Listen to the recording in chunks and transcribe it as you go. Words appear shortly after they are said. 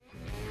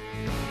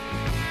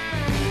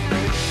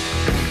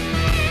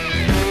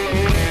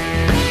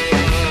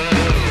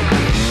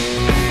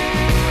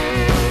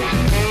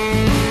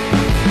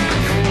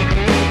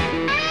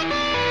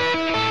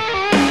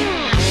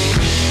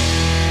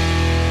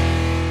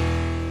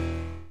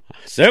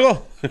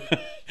Sigel,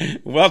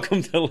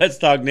 welcome to Let's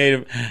Talk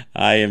Native.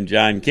 I am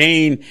John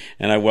Kane,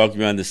 and I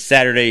welcome you on this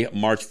Saturday,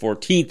 March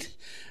 14th.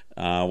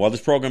 While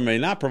this program may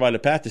not provide a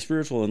path to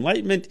spiritual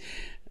enlightenment,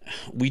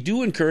 we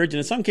do encourage, and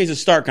in some cases,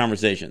 start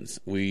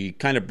conversations. We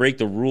kind of break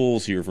the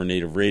rules here for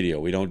Native radio.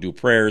 We don't do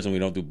prayers, and we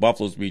don't do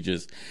buffalo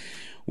speeches.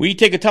 We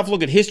take a tough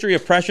look at history,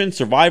 oppression,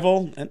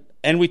 survival,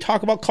 and we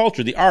talk about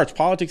culture, the arts,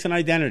 politics, and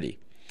identity.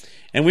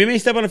 And we may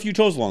step on a few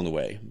toes along the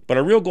way, but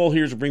our real goal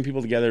here is to bring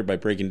people together by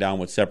breaking down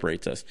what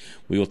separates us.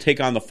 We will take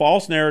on the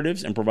false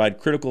narratives and provide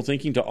critical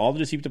thinking to all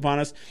that is heaped upon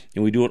us,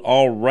 and we do it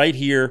all right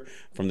here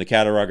from the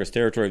Cattaraugus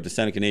territory of the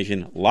Seneca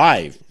Nation,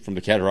 live from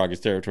the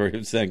Cattaraugus territory of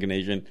the Seneca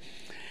Nation.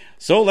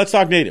 So let's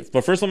talk Native.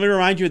 But first, let me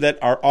remind you that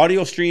our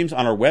audio streams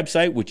on our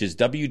website, which is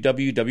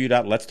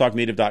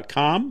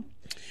www.letstalknative.com.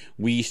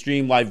 We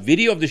stream live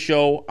video of the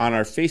show on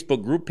our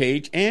Facebook group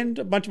page and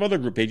a bunch of other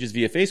group pages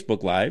via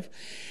Facebook Live.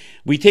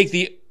 We take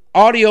the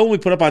audio we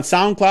put up on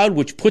SoundCloud,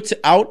 which puts it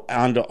out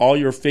onto all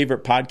your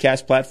favorite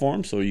podcast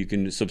platforms, so you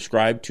can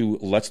subscribe to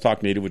Let's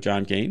Talk Native with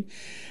John Kane.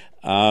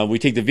 We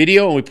take the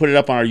video and we put it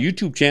up on our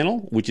YouTube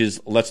channel, which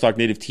is Let's Talk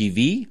Native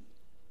TV.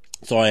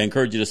 So I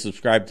encourage you to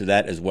subscribe to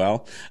that as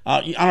well.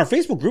 On our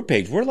Facebook group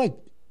page, we're like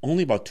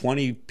only about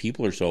 20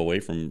 people or so away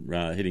from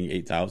hitting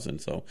 8,000.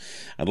 So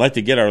I'd like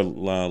to get our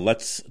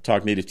Let's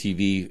Talk Native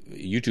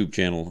TV YouTube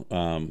channel,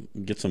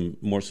 get some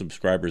more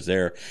subscribers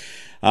there.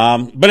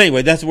 But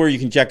anyway, that's where you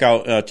can check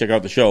out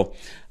the show.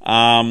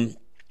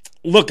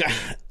 Look,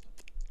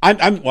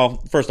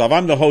 well, first off,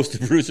 I'm the host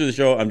and producer of the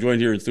show. I'm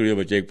joined here in studio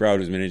by Jake Proud,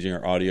 who's managing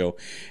our audio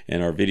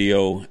and our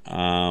video.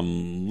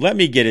 Let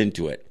me get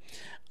into it.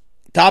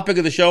 Topic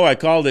of the show, I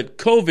called it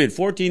COVID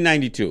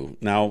 1492.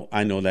 Now,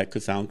 I know that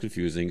could sound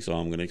confusing, so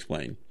I'm going to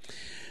explain.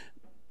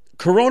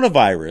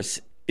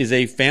 Coronavirus is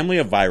a family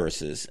of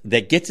viruses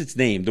that gets its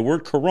name. The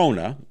word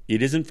corona,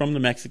 it isn't from the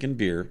Mexican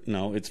beer.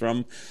 No, it's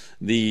from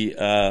the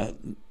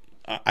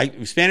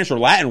Spanish or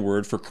Latin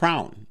word for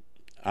crown.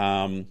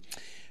 And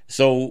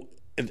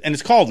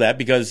it's called that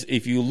because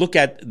if you look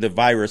at the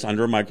virus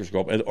under a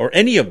microscope, or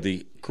any of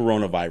the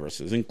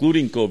coronaviruses,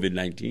 including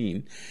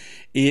COVID-19,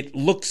 it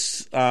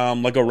looks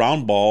like a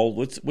round ball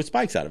with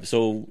spikes out of it.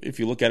 So if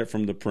you look at it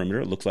from the perimeter,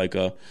 it looks like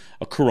a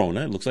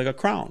corona. It looks like a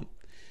crown.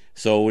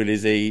 So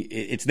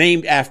it's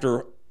named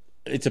after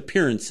its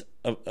appearance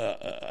of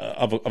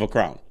a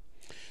crown.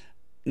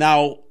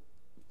 Now,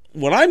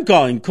 what I'm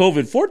calling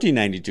COVID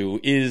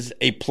 1492 is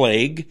a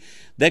plague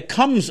that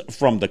comes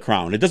from the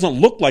crown. It doesn't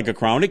look like a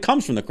crown. It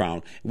comes from the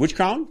crown. Which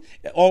crown?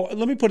 Oh,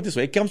 let me put it this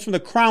way. It comes from the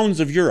crowns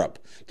of Europe,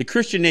 the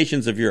Christian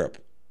nations of Europe.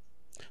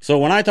 So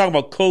when I talk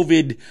about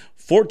COVID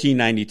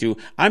 1492,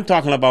 I'm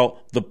talking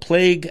about the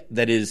plague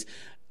that is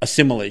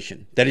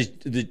assimilation, that is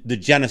the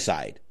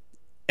genocide.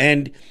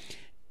 And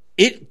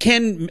it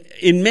can,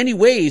 in many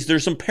ways,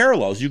 there's some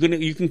parallels. You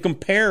can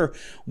compare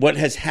what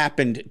has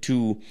happened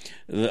to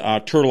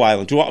Turtle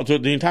Island, to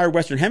the entire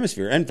Western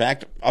Hemisphere. In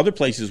fact, other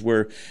places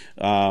where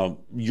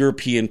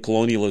European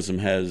colonialism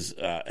has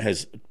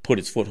put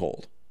its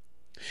foothold.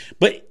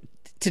 But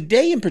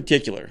today in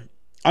particular,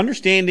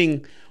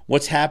 understanding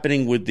what's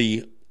happening with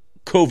the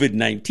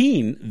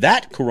COVID-19,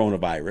 that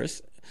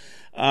coronavirus,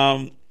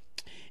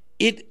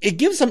 it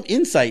gives some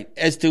insight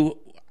as to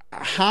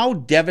how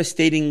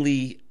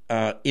devastatingly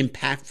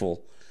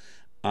impactful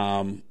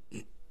my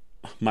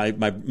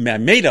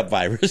made up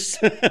virus,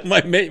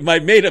 my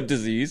made up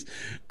disease,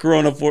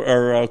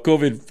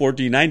 COVID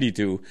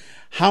 1492,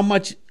 how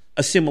much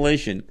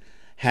assimilation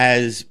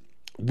has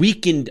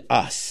weakened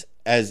us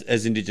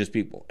as indigenous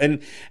people, and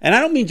I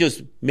don't mean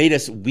just made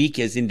us weak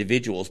as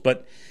individuals,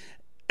 but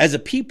as a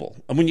people.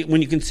 And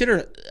when you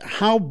consider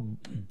how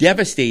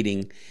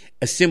devastating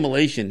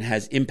assimilation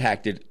has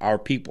impacted our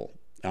people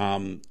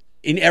in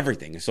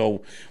everything.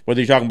 So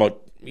whether you're talking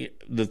about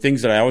the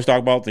things that I always talk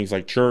about, things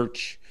like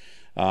church,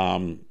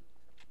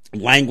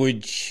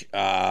 language,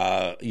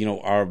 our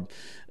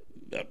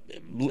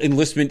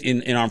enlistment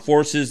in armed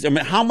forces. I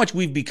mean, how much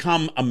we've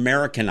become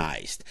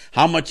Americanized.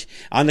 How much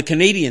on the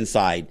Canadian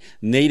side,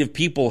 Native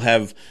people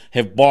have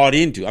bought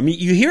into. I mean,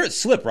 you hear it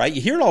slip, right? You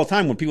hear it all the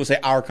time when people say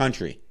our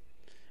country,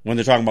 when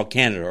they're talking about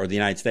Canada or the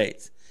United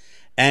States.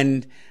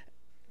 And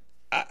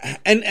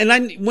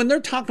when they're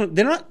talking,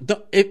 they're not,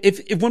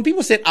 if when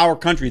people said our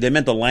country, they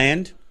meant the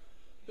land,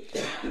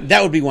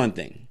 that would be one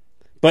thing.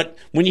 But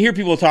when you hear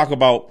people talk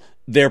about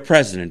their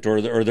president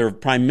or their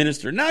prime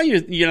minister, now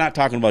you're not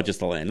talking about just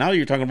the land. Now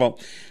you're talking about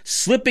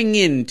slipping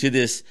into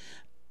this,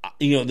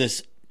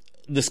 this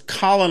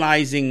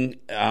colonizing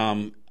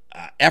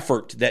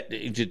effort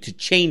to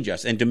change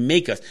us and to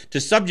make us,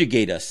 to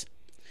subjugate us.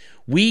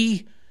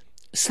 We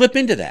slip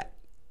into that.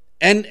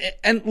 And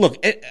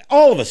look,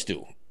 all of us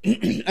do.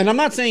 And I'm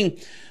not saying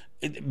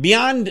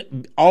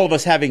beyond all of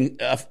us having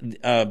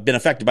been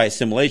affected by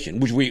assimilation,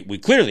 which we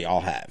clearly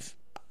all have.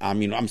 I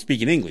mean, I'm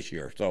speaking English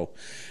here, so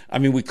I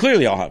mean, we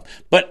clearly all have.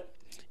 But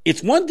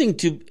it's one thing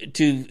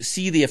to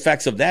see the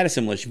effects of that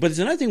assimilation, but it's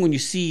another thing when you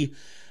see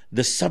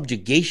the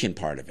subjugation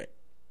part of it.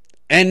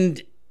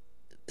 And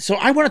so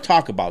I want to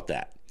talk about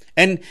that.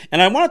 And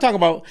I want to talk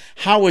about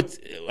how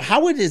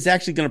it is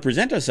actually going to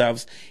present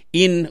ourselves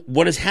in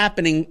what is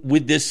happening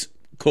with this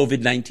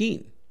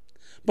COVID-19.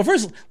 But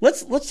first,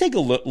 let's take a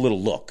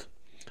little look.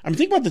 I mean,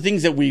 think about the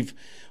things that we've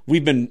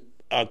been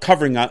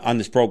covering on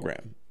this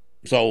program.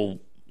 So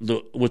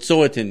the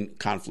Wet'suwet'en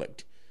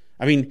conflict.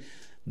 I mean,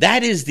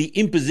 that is the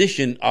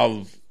imposition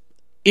of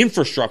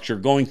infrastructure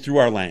going through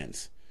our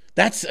lands.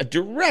 That's a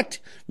direct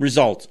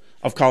result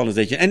of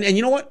colonization. And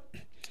you know what?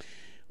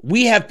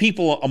 We have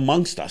people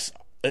amongst us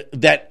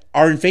that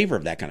are in favor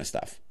of that kind of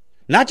stuff.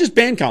 Not just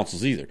band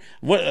councils either.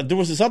 There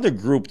was this other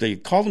group, they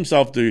called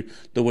themselves the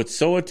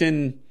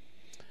Wet'suwet'en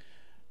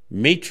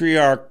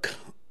Matriarch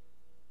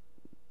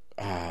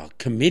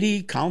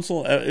Committee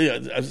Council,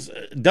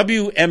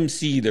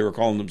 WMC they were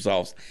calling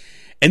themselves.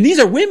 And these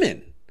are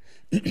women.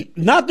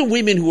 Not the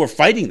women who are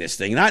fighting this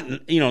thing,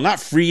 not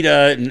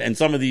Frida and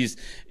some of these,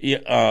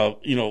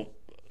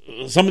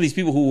 some of these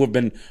people who have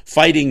been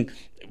fighting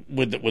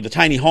with the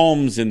tiny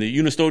homes and the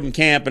Unistoten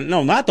camp, and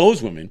no, not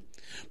those women,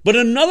 but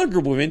another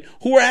group of women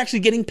who are actually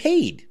getting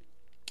paid.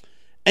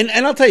 And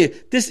I'll tell you,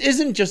 this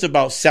isn't just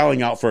about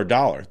selling out for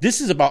 $1. This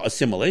is about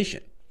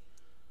assimilation.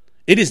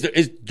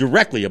 It's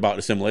directly about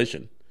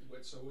assimilation.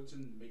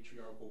 Wet'suwet'en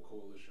Matriarchal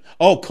Coalition.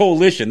 Oh,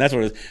 coalition. That's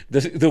what it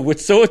is. The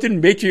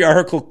Wet'suwet'en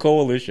Matriarchal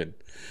Coalition.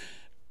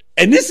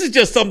 And this is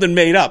just something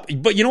made up.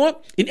 But you know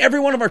what? In every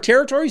one of our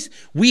territories,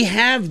 we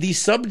have these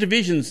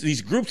subdivisions,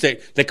 these groups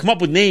that come up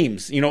with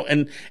names,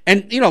 and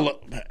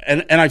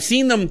I've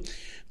seen them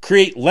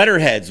create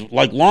letterheads,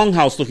 like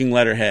longhouse looking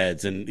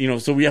letterheads.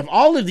 And, so we have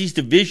all of these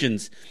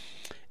divisions,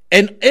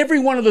 and every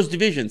one of those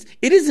divisions,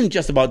 it isn't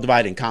just about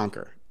divide and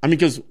conquer. I mean,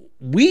 because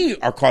we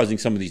are causing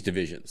some of these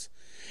divisions.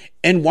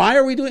 And why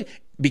are we doing it?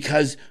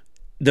 Because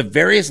the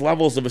various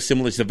levels of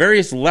assimilation, the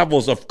various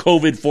levels of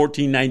COVID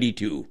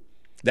 1492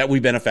 that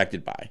we've been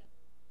affected by.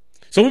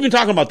 So we've been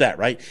talking about that,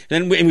 right?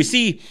 And we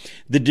see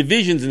the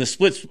divisions and the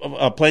splits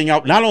playing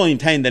out not only in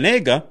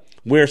Tandanega,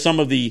 where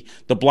some of the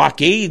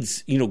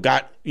blockades,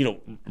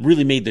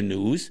 really made the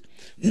news,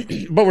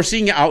 but we're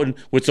seeing it out in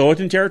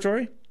Wet'suwet'en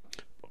territory.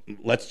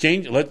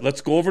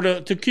 Let's go over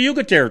to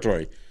Cayuga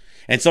territory,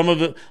 and some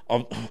of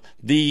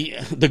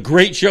the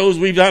great shows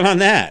we've done on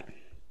that.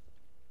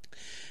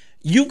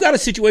 You've got a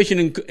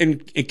situation in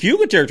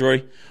Cayuga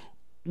territory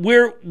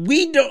where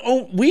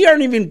we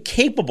aren't even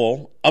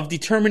capable of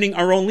determining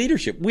our own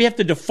leadership. We have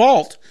to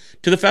default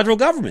to the federal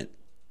government.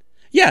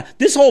 Yeah,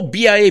 this whole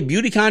BIA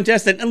beauty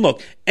contest, and look,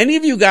 any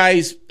of you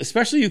guys,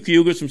 especially you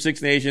Cayugas from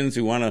Six Nations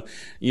who want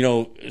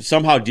to,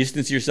 somehow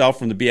distance yourself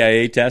from the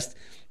BIA test,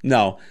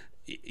 no,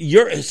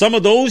 some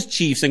of those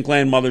chiefs and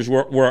clan mothers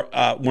were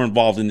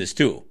involved in this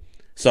too.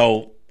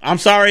 So I'm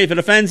sorry if it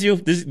offends you.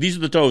 These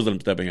are the toes that I'm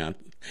stepping on.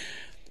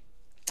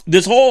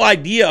 This whole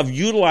idea of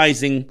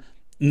utilizing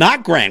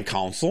not Grand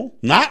Council,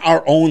 not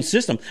our own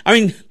system. I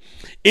mean,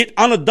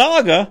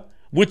 Onondaga,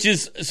 which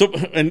is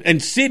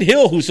and Sid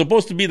Hill, who's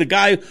supposed to be the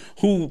guy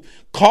who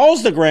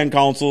calls the Grand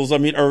Councils. I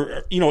mean,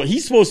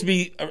 he's supposed to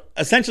be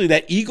essentially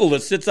that eagle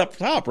that sits up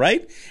top,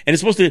 right? And it's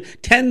supposed to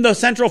tend the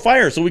central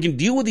fire so we can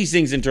deal with these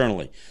things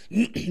internally.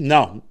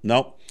 No,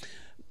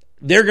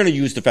 they're going to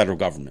use the federal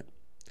government.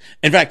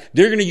 In fact,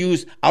 they're going to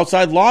use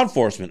outside law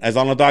enforcement, as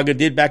Onondaga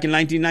did back in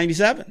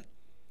 1997.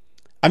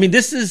 I mean,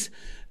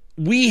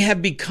 we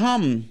have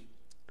become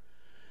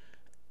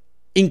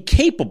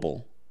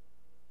incapable,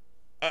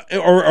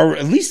 or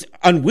at least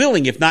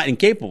unwilling, if not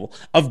incapable,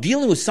 of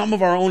dealing with some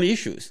of our own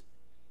issues.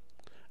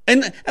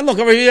 And look,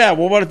 yeah,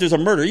 well, what if there's a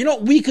murder?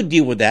 We could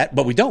deal with that,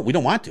 but we don't. We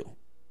don't want to.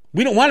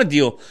 We don't want to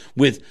deal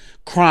with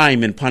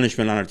crime and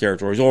punishment on our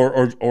territories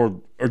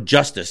or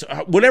justice,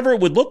 whatever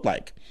it would look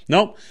like.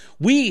 No,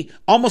 we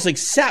almost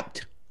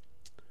accept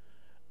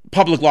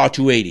Public Law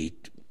 280,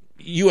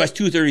 U.S.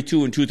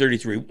 232 and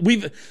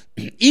 233.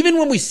 Even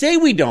when we say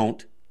we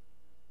don't,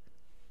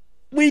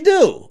 we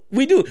do.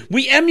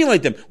 We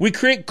emulate them. We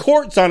create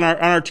courts on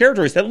our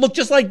territories that look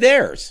just like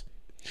theirs.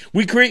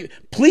 We create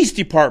police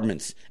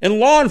departments and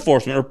law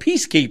enforcement or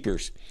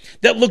peacekeepers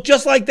that look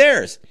just like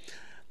theirs.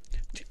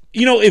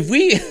 If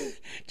we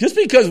just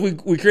because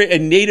we create a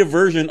native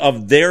version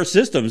of their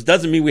systems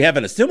doesn't mean we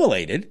haven't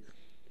assimilated.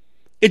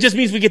 It just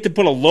means we get to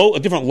put a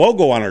different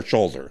logo on our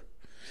shoulder.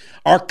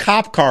 Our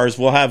cop cars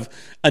will have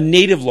a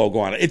native logo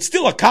on it. It's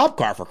still a cop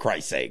car, for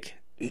Christ's sake.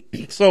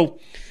 So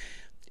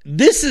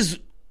this is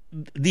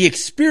the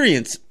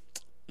experience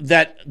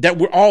that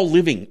we're all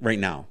living right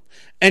now.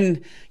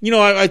 And,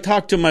 I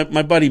talked to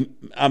my buddy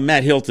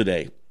Matt Hill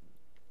today.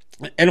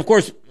 And, of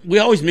course, we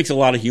always mix a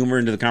lot of humor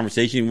into the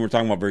conversation when we're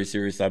talking about very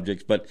serious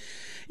subjects. But,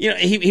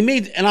 he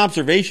made an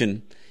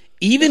observation,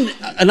 even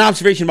an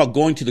observation about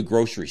going to the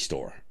grocery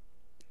store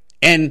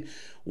and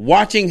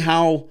watching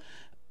how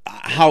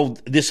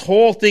this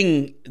whole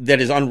thing that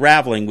is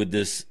unraveling with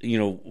this,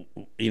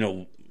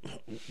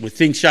 with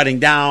things shutting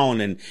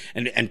down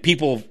and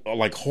people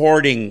like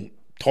hoarding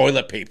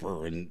toilet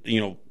paper and,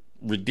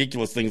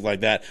 ridiculous things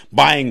like that,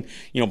 buying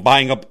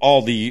up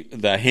all the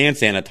hand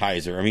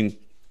sanitizer. I mean,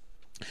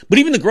 but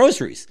even the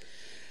groceries,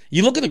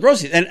 you look at the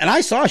groceries and I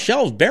saw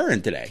shelves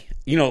barren today,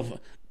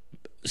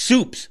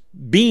 soups,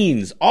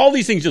 beans, all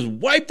these things just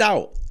wiped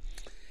out.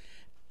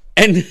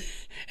 And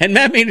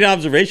Matt made an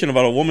observation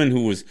about a woman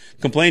who was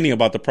complaining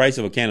about the price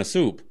of a can of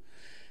soup.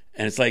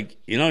 And it's like,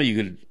 you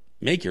could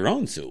make your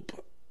own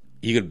soup.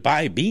 You could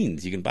buy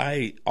beans. You can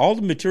buy all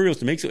the materials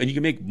to make soup, and you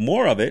can make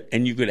more of it,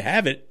 and you could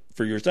have it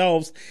for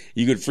yourselves.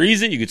 You could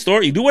freeze it. You could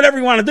store it. You do whatever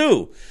you want to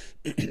do.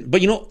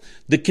 But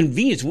the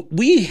convenience,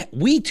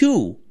 we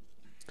too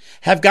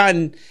have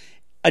gotten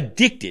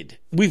addicted.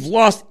 We've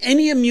lost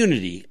any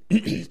immunity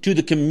to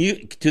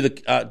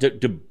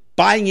the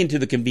buying into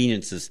the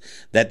conveniences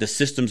that the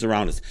systems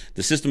around us,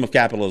 the system of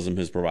capitalism,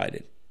 has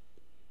provided.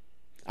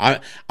 I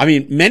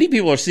mean, many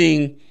people are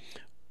seeing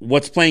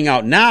what's playing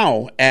out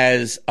now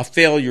as a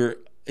failure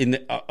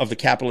of the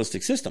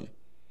capitalistic system,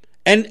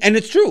 and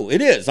it's true.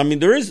 It is. I mean,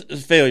 there is a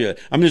failure.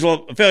 I mean, there's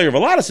a failure of a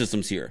lot of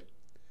systems here.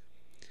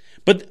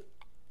 But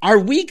are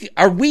we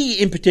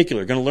in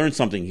particular going to learn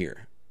something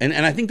here?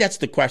 And I think that's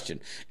the question.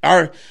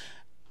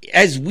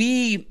 As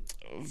we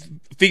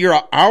figure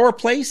out our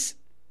place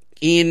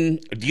in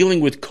dealing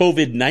with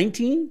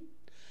COVID-19,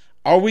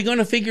 are we going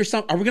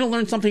to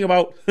learn something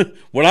about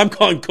what I'm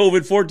calling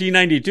COVID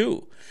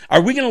 1492?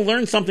 Are we going to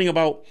learn something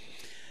about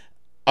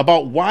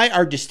why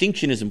our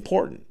distinction is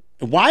important?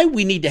 Why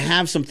we need to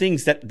have some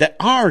things that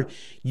are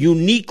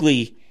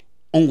uniquely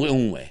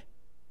onwe,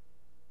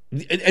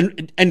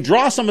 and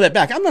draw some of that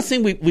back. I'm not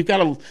saying we've got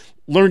to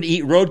learn to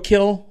eat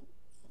roadkill,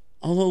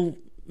 although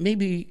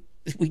maybe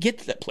if we get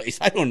to that place,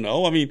 I don't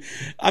know. I mean,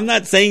 I'm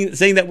not saying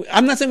that.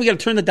 I'm not saying we got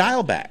to turn the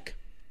dial back,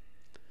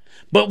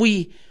 but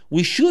we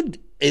should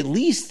at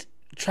least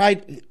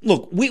try.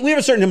 Look, we have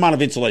a certain amount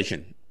of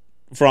insulation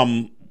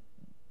from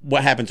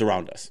what happens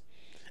around us,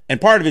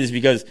 and part of it is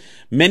because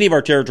many of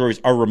our territories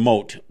are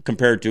remote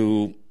compared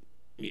to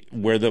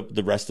where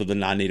the rest of the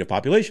non-native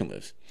population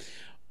lives.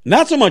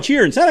 Not so much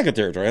here in Seneca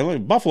territory.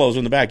 Buffaloes are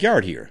in the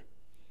backyard here.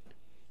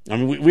 I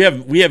mean,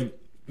 we have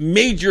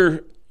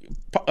major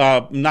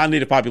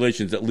non-native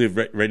populations that live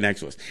right next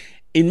to us.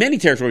 In many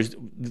territories,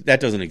 that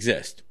doesn't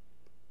exist.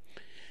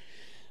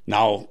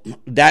 Now,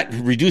 that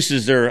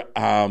reduces their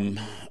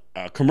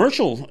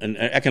commercial and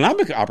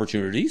economic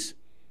opportunities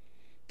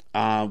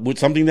with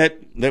something that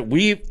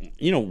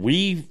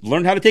we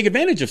learned how to take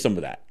advantage of some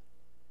of that.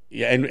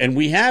 Yeah, and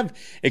we have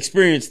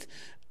experienced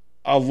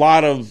a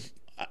lot of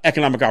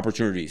economic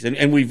opportunities,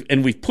 and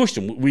we've pushed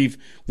them. We've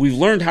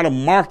learned how to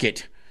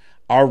market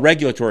our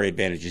regulatory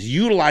advantages,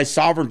 utilize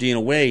sovereignty in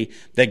a way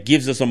that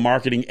gives us a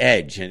marketing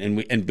edge,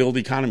 and build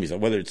economies,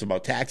 whether it's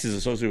about taxes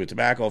associated with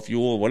tobacco,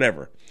 fuel,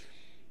 whatever.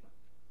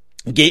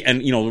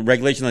 And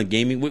regulations on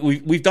gaming.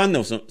 We've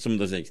done some of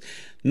those things,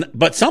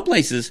 but some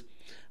places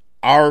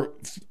are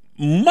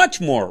much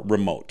more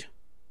remote,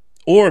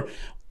 or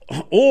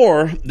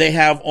they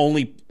have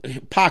only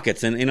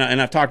pockets. And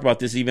I've talked about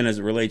this even as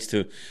it relates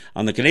to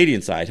on the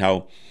Canadian side,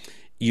 how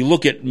you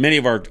look at many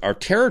of our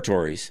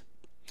territories.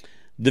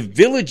 The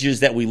villages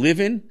that we live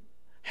in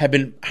have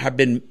been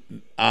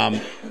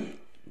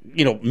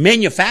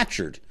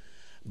manufactured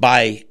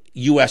by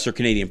U.S. or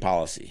Canadian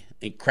policy.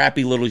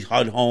 Crappy little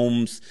HUD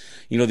homes,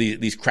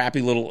 these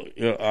crappy little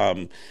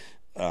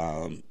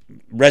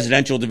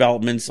residential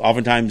developments.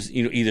 Oftentimes,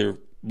 either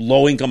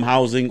low income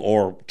housing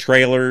or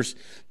trailers.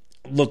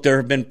 Look, there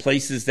have been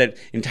places that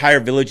entire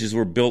villages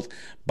were built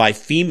by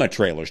FEMA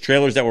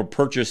trailers that were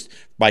purchased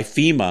by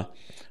FEMA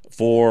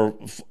for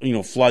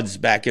floods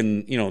back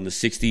in in the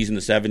 60s and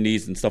the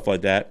 70s and stuff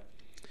like that.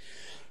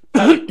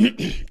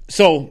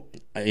 So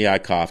I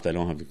coughed. I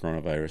don't have the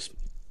coronavirus,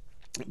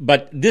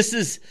 but this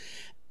is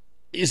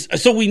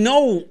so we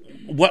know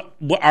what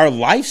our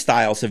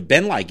lifestyles have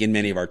been like in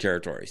many of our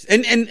territories,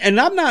 and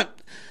I'm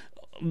not.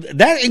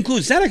 That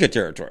includes Seneca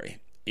territory.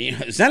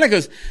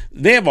 Seneca's,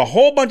 they have a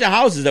whole bunch of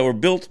houses that were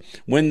built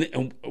when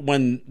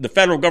the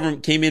federal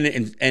government came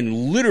in and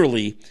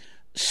literally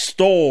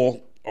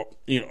stole,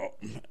 to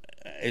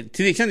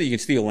the extent that you can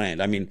steal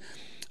land. I mean,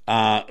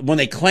 when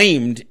they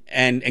claimed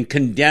and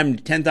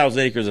condemned 10,000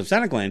 acres of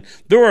Seneca land,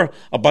 there were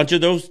a bunch of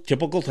those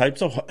typical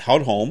types of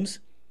HUD homes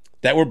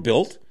that were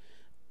built,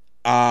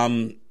 for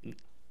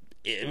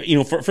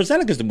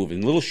Senecas to move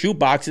in, little shoe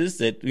boxes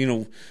that,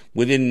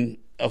 within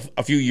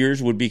a few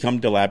years would become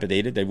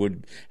dilapidated. They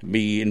would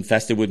be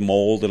infested with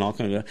mold and all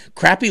kinds of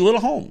crappy little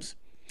homes.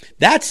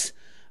 That's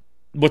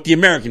what the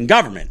American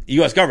government, the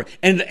U.S. government,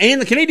 and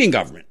the Canadian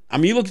government. I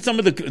mean, you look at some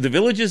of the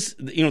villages,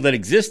 that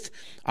exist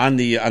on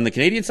the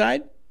Canadian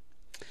side.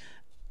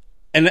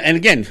 And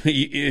again,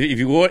 if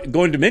you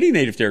go into many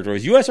native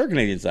territories, U.S. or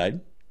Canadian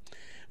side,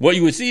 what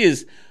you would see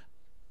is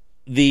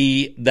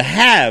the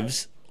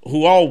haves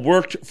who all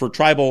worked for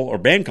tribal or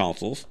band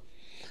councils.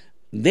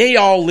 They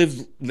all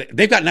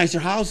they've got nicer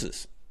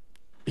houses.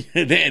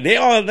 they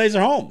all have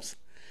nicer homes.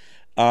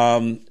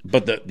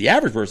 But the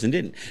average person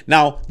didn't.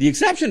 Now, the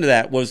exception to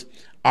that was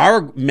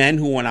our men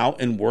who went out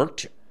and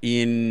worked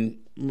in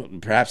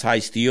perhaps high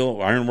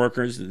steel, iron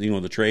workers,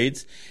 the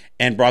trades,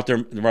 and brought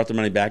their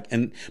money back.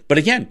 But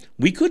again,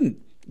 we couldn't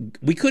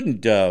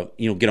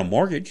get a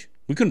mortgage.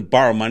 We couldn't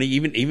borrow money,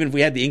 even if we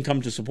had the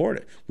income to support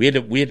it. We had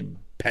to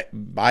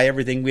buy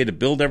everything. We had to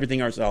build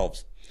everything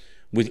ourselves.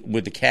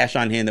 with the cash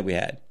on hand that we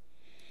had.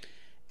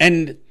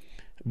 And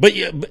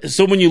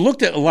so when you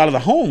looked at a lot of the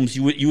homes,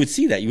 you would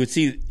see that. You would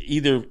see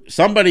either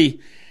somebody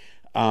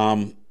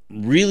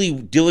really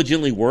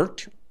diligently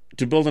worked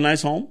to build a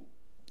nice home,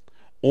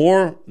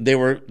 or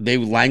they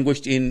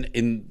languished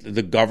in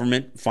the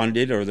government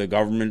funded or the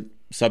government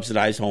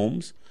subsidized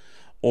homes,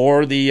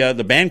 or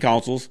the band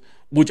councils,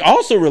 which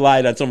also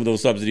relied on some of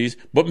those subsidies,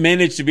 but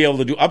managed to be able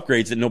to do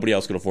upgrades that nobody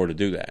else could afford to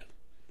do that.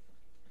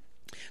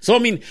 So I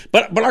mean,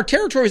 but our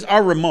territories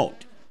are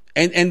remote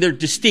and they're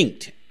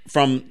distinct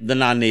from the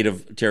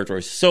non-native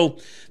territories. So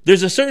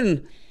there's a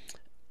certain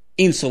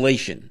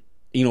insulation,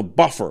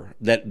 buffer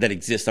that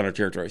exists on our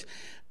territories.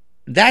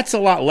 That's a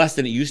lot less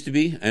than it used to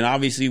be. And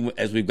obviously,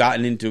 as we've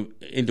gotten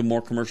into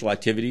more commercial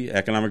activity,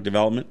 economic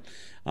development,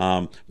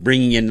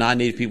 bringing in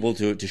non-native people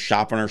to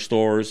shop in our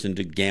stores and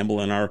to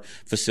gamble in our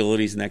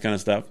facilities and that kind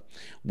of stuff,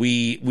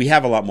 we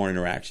have a lot more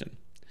interaction.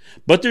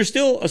 But there's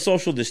still a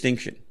social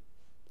distinction.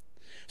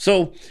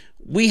 So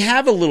we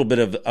have a little bit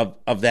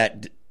of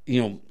that,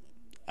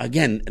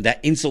 again, that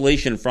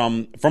insulation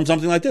from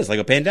something like this, like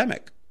a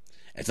pandemic.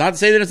 It's not to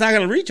say that it's not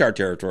going to reach our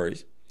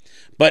territories,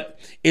 but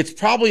it's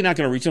probably not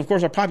going to reach. And of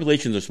course, our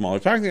populations are small.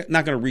 It's probably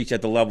not going to reach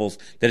at the levels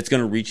that it's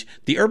going to reach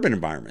the urban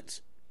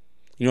environments.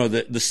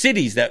 The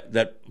cities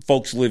that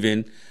folks live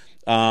in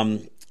are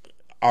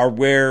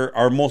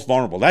most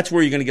vulnerable. That's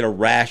where you're going to get a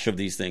rash of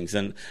these things.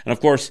 And of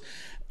course,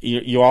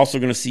 you're also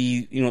going to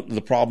see,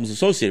 the problems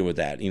associated with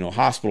that.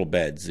 Hospital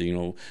beds,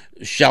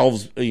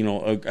 shelves,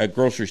 at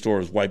grocery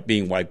stores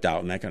being wiped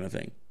out and that kind of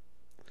thing.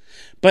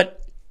 But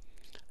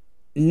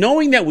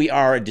knowing that we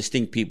are a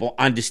distinct people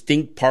on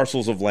distinct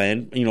parcels of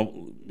land,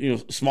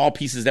 small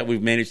pieces that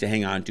we've managed to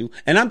hang on to,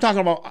 and I'm talking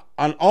about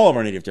on all of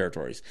our native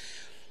territories,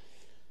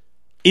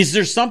 is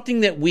there something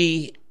that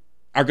we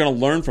are going to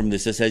learn from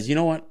this that says, you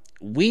know what,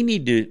 we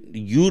need to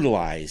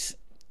utilize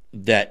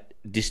that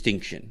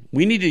distinction.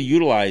 We need to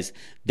utilize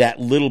that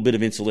little bit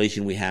of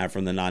insulation we have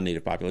from the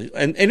non-native population.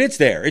 And it's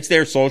there. It's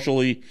there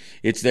socially,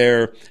 it's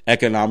there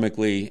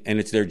economically, and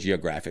it's there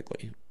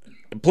geographically.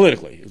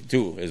 Politically,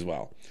 too, as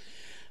well.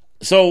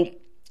 So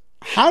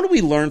how do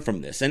we learn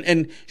from this?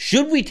 And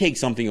should we take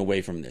something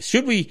away from this?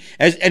 Should we,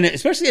 and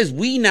especially as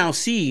we now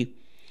see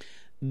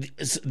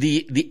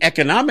the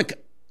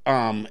economic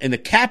and the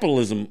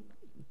capitalism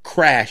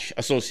crash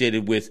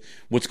associated with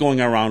what's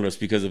going on around us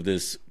because of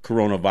this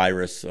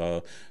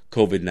coronavirus,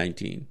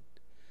 COVID-19.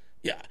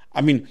 Yeah,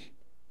 I mean,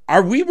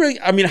 are we really?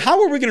 I mean,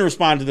 how are we going to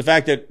respond to the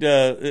fact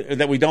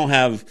that we don't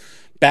have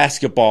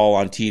basketball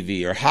on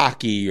TV or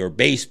hockey or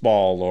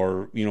baseball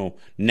or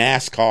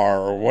NASCAR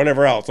or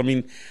whatever else? I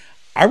mean,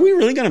 are we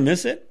really going to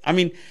miss it? I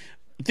mean,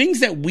 things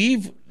that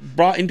we've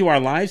brought into our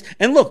lives,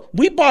 and look,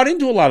 we bought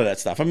into a lot of that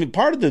stuff. I mean,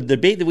 part of the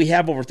debate that we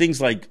have over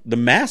things like the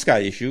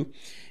mascot issue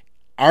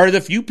are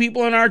the few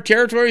people in our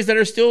territories that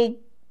are still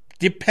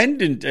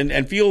dependent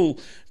and feel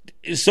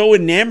so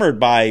enamored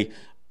by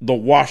the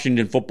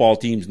Washington football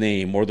team's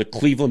name or the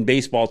Cleveland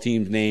baseball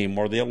team's name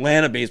or the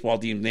Atlanta baseball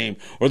team's name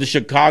or the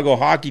Chicago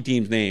hockey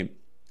team's name.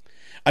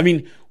 I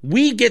mean,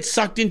 we get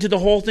sucked into the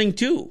whole thing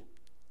too.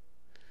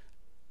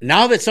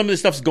 Now that some of this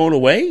stuff's going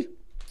away,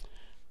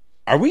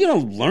 are we going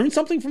to learn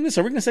something from this?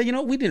 Are we going to say,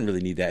 we didn't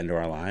really need that into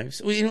our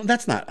lives? Well,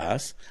 that's not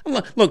us.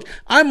 Look,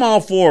 I'm all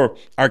for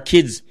our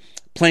kids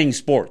playing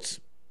sports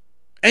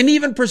and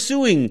even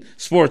pursuing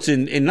sports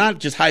in not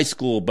just high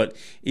school, but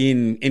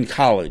in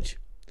college.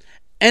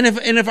 And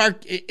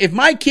if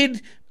my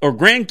kid or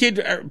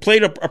grandkid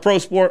played a pro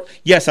sport,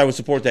 yes, I would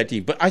support that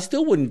team. But I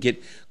still wouldn't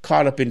get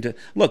caught up into.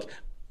 Look,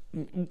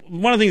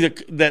 one of the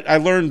things that I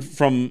learned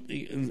from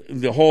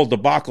the whole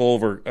debacle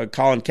over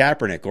Colin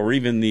Kaepernick, or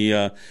even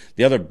the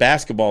other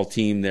basketball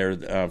team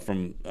there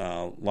from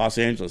Los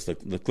Angeles,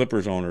 the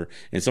Clippers owner,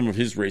 and some of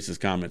his racist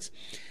comments.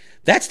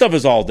 That stuff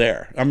is all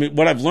there. I mean,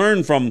 what I've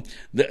learned from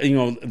the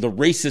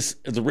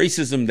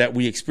racism that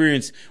we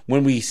experience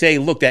when we say,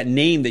 look, that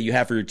name that you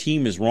have for your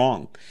team is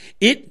wrong.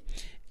 It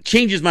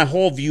changes my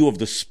whole view of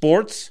the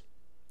sports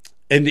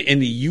and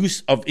the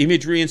use of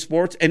imagery in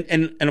sports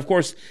and of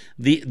course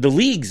the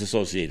leagues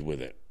associated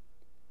with it.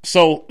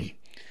 So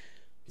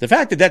the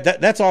fact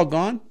that's all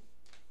gone,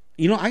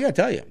 I gotta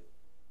tell you,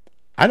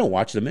 I don't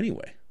watch them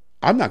anyway.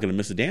 I'm not going to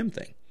miss a damn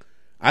thing.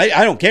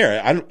 I don't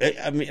care.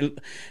 I mean,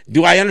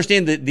 do I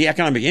understand the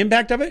economic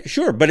impact of it?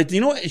 Sure, but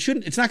it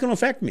shouldn't. It's not going to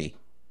affect me.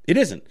 It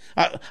isn't.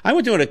 I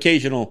went to an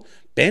occasional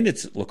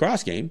Bandits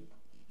lacrosse game,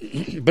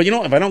 but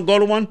if I don't go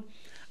to one,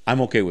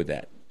 I'm okay with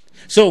that.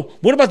 So,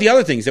 what about the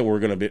other things that we're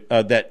going to be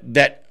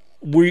that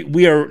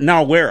we are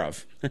now aware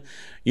of?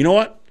 You know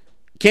what?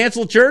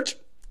 Cancel church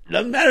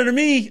doesn't matter to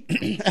me.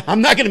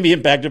 I'm not going to be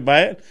impacted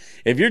by it.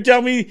 If you're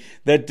telling me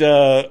that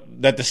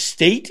the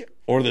state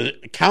or the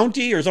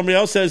county or somebody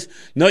else says,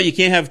 no, you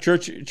can't have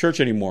church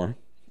anymore.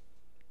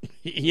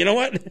 You know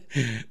what?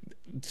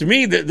 To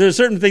me, there's a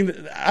certain thing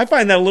that I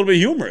find that a little bit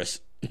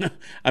humorous.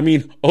 I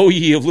mean, oh,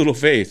 ye of little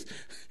faith.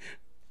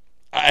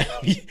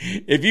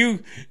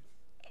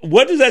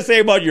 What does that say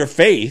about your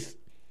faith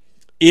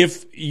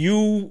if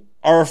you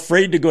are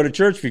afraid to go to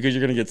church because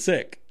you're going to get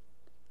sick?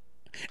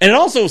 And it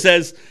also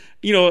says,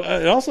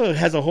 it also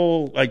has a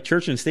whole like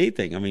church and state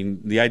thing. I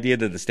mean, the idea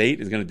that the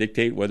state is going to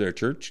dictate whether a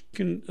church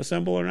can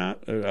assemble or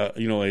not,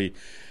 a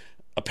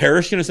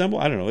parish can assemble.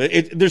 I don't know.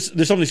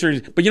 There's something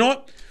serious, but you know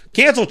what?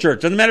 Cancel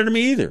church doesn't matter to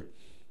me either.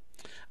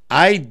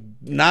 I'm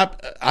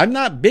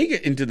not big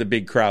into the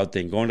big crowd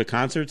thing, going to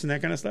concerts and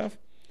that kind of stuff.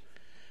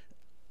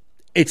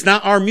 It's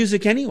not our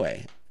music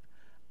anyway.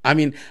 I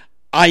mean,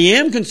 I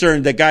am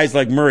concerned that guys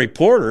like Murray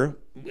Porter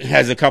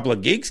has a couple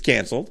of gigs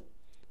canceled.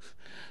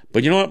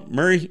 But you know what,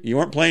 Murray, you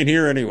weren't playing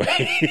here anyway.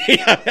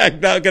 I'm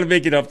not going to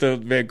make it up to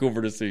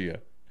Vancouver to see you.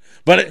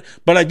 But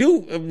I do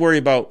worry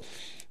about,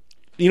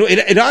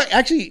 it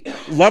actually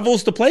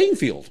levels the playing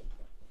field.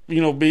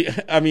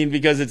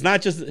 Because it's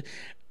not just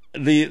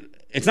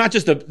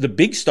the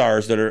big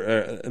stars that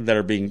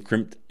are being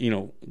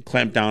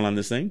clamped down on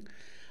this thing.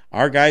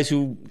 Our guys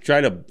who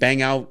try to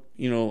bang out,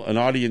 an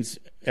audience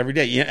every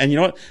day. And you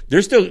know what?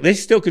 They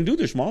still can do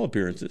their small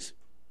appearances.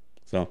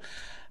 So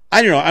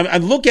I don't know. I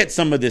look at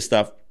some of this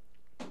stuff,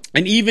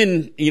 and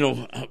even,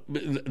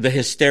 the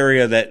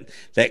hysteria that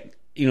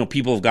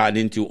people have gotten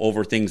into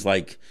over things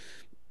like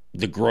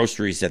the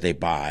groceries that they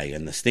buy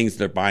and the things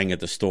they're buying at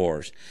the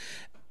stores.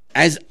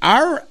 As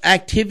our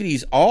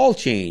activities all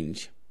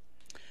change,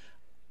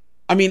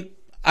 I mean,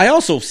 I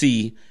also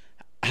see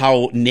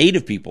how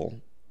Native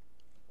people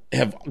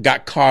have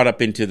got caught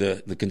up into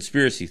the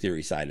conspiracy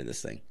theory side of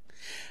this thing.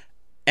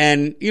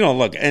 And,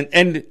 look,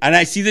 and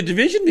I see the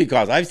division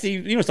because I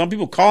see, some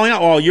people calling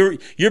out, oh,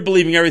 you're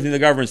believing everything the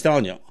government's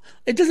telling you.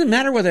 It doesn't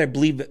matter whether I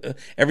believe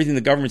everything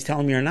the government's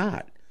telling me or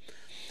not.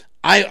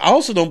 I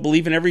also don't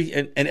believe in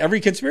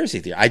every conspiracy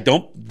theory.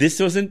 This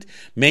wasn't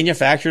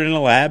manufactured in a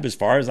lab as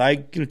far as I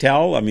can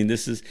tell. I mean,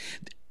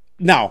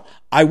 now,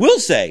 I will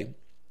say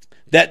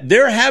that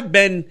there have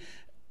been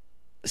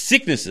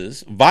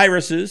sicknesses,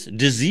 viruses,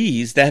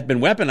 disease that have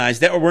been weaponized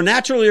that were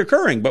naturally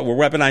occurring, but were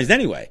weaponized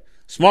anyway.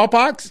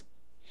 Smallpox,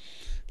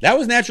 that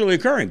was naturally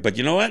occurring. But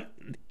you know what?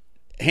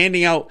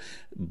 Handing out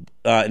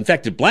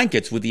infected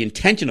blankets with the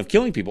intention of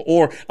killing people,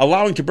 or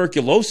allowing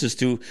tuberculosis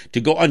to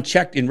go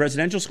unchecked in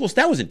residential schools,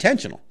 that was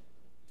intentional.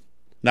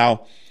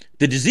 Now,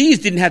 the disease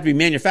didn't have to be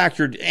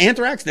manufactured.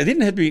 Anthrax, this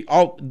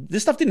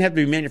stuff didn't have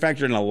to be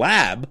manufactured in a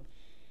lab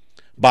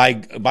by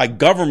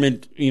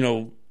government,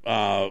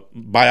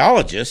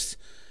 biologists,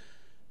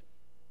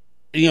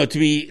 to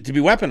be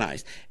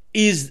weaponized.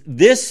 Is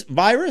this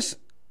virus,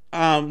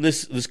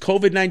 this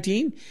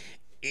COVID-19,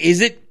 is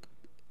it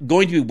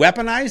going to be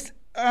weaponized?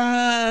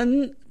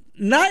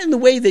 Not in the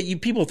way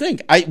that people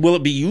think. Will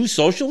it be used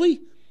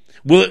socially?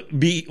 Will it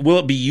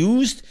be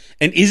used?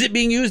 And is it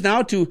being used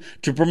now to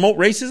promote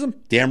racism?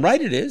 Damn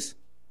right it is.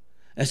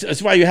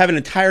 That's why you have an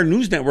entire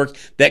news network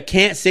that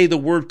can't say the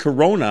word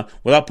corona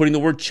without putting the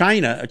word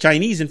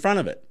Chinese in front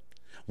of it.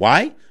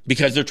 Why?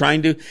 Because they're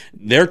trying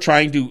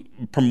to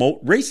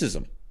promote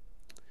racism.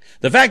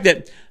 The fact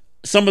that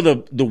some of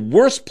the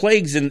worst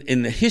plagues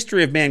in the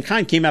history of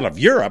mankind came out of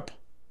Europe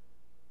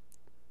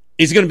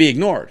is going to be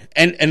ignored.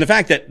 And the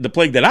fact that the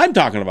plague that I'm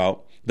talking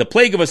about, the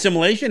plague of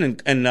assimilation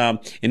and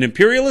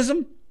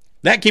imperialism,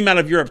 that came out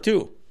of Europe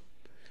too.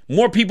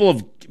 More people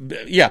have,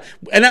 yeah.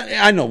 And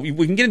I know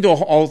we can get into a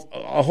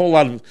whole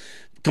lot of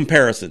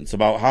comparisons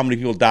about how many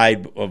people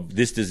died of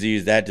this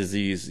disease, that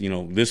disease,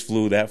 this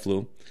flu, that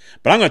flu.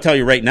 But I'm going to tell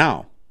you right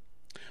now,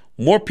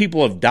 more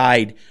people have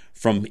died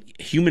from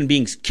human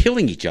beings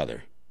killing each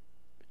other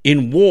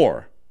in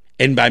war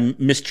and by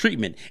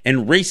mistreatment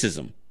and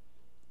racism.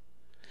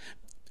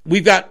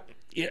 We've got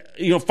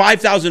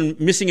 5,000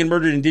 missing and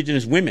murdered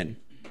Indigenous women.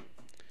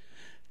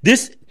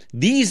 That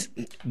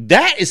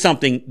is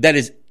something that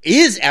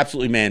is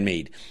absolutely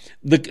man-made.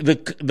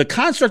 The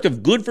construct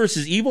of good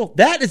versus evil,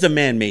 that is a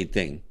man-made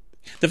thing.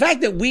 The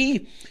fact that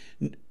we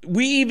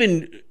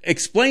even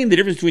explain the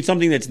difference between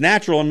something that's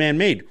natural and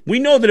man-made. We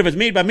know that if it's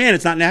made by man,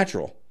 it's not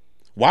natural.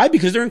 Why?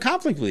 Because they're in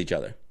conflict with each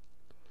other.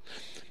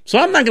 So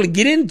I'm not going to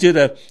get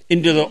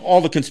into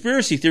all the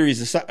conspiracy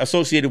theories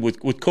associated with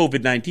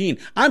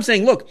COVID-19. I'm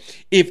saying, look,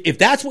 if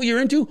that's what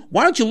you're into,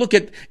 why don't you look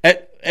at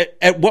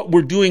what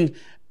we're doing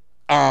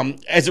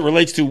as it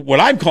relates to what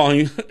I'm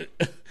calling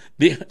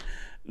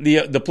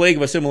the plague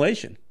of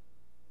assimilation.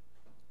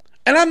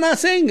 And I'm not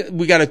saying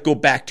we got to go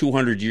back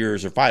 200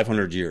 years or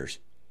 500 years.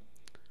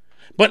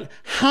 But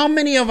how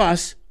many of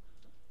us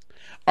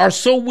are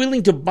so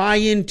willing to buy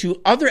into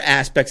other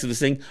aspects of this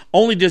thing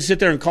only to sit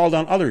there and call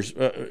down others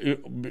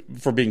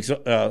for being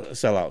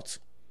sellouts?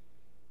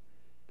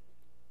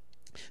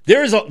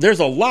 There's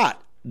a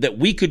lot that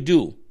we could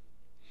do.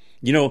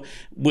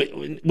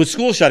 With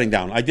school shutting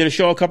down, I did a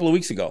show a couple of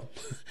weeks ago,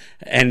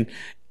 and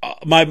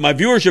my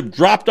viewership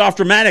dropped off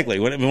dramatically.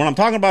 When I'm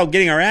talking about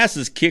getting our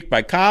asses kicked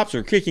by cops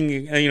or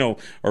kicking,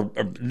 or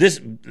this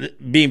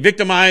being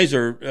victimized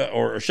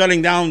or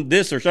shutting down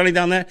this or shutting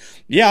down that,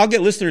 yeah, I'll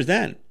get listeners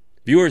then.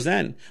 Viewers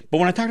then. But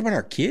when I talk about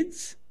our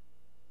kids,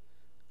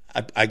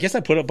 I guess I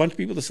put a bunch of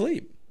people to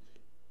sleep.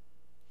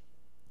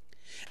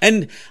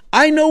 And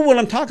I know what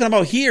I'm talking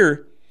about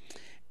here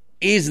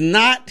is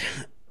not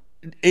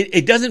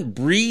it doesn't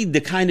breed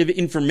the kind of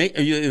information,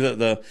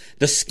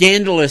 the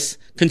scandalous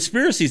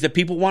conspiracies that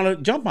people want to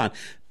jump on.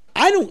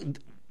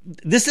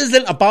 This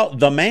isn't about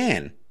the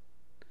man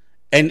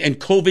and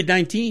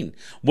COVID-19.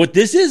 What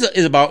this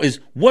is about is,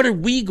 what are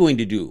we going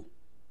to do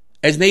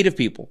as Native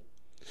people?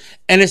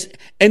 And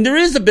there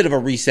is a bit of a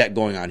reset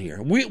going on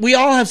here. We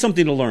all have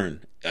something to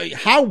learn.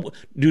 How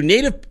do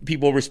Native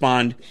people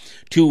respond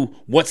to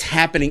what's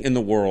happening in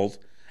the world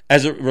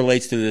as it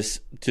relates to this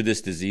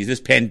disease, this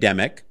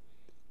pandemic?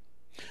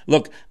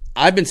 Look,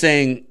 I've been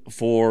saying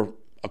for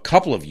a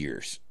couple of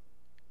years,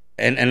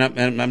 and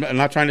I'm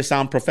not trying to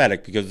sound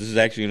prophetic, because this is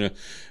actually going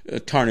to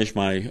tarnish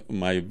my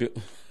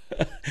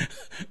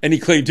any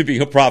claim to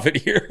being a prophet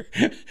here.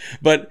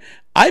 But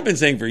I've been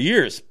saying for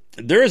years,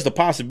 there is the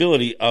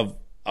possibility of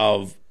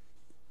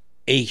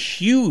a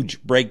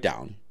huge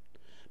breakdown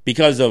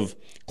because of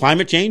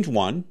climate change,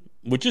 one,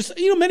 which is,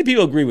 many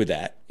people agree with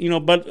that,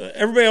 but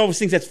everybody always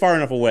thinks that's far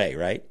enough away,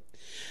 right?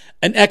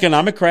 An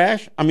economic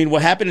crash. I mean,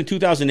 what happened in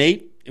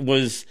 2008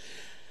 was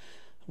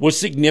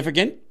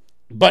significant.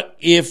 But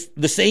if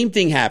the same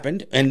thing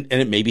happened, and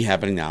it may be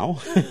happening now,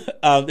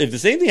 if the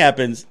same thing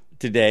happens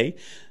today,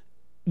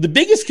 the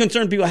biggest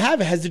concern people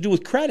have has to do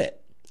with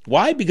credit.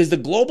 Why? Because the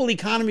global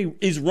economy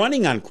is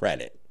running on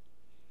credit.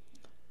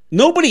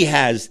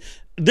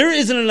 There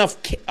isn't enough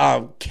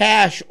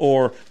cash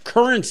or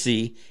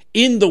currency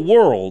in the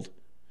world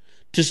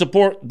to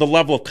support the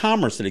level of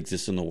commerce that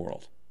exists in the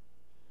world.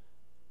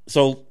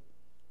 So,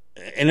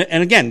 and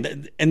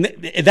again, and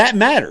that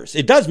matters.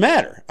 It does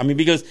matter. I mean,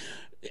 because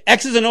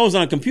X's and O's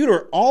on a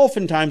computer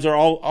oftentimes are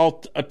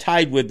all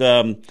tied with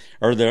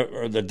or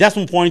the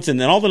decimal points, and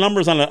then all the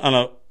numbers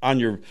on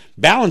your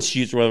balance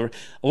sheets or whatever.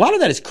 A lot of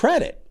that is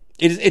credit.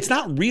 It's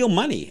not real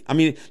money. I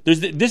mean,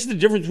 this is the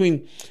difference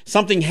between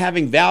something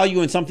having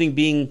value and something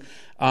being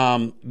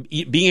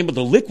able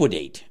to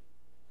liquidate.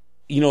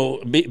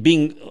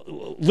 Being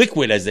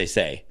liquid, as they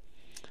say.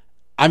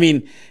 I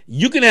mean,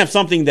 you can have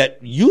something that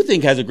you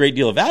think has a great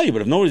deal of value,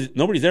 but if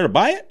nobody's there to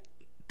buy it,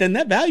 then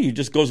that value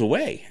just goes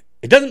away.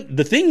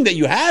 The thing that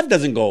you have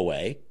doesn't go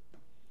away.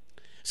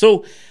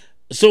 So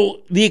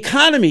the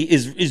economy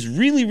is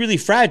really, really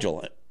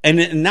fragile.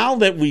 And now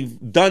that we've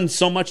done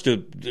so much to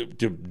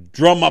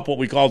drum up what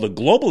we call the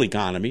global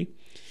economy,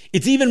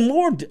 it's even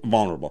more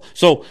vulnerable.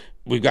 So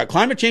we've got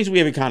climate change, we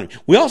have economy.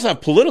 We also have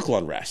political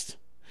unrest,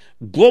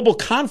 global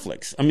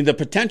conflicts. I mean, the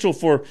potential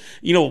for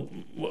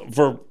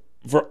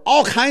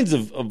all kinds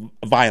of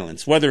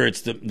violence, whether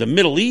it's the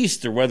Middle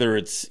East or whether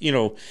it's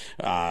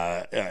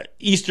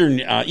Eastern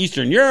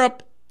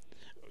Europe,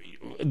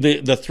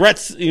 the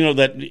threats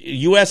that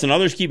U.S. and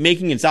others keep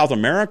making in South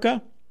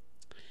America.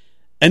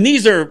 And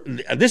this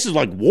is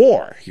like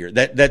war here.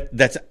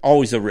 That's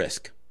always a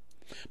risk.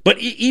 But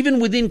even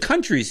within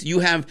countries, you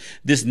have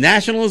this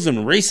nationalism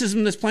and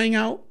racism that's playing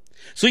out.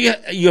 So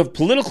you have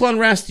political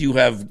unrest, you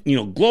have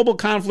global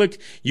conflict,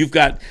 you've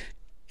got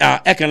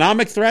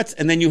economic threats,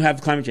 and then you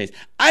have climate change.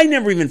 I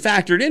never even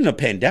factored in a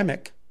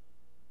pandemic.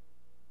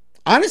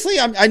 Honestly,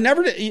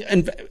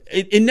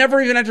 it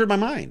never even entered my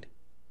mind.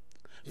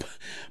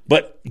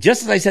 But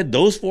just as I said,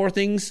 those four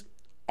things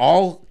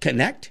all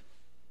connect.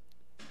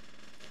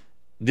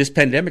 This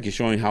pandemic is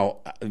showing how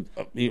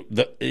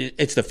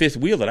it's the fifth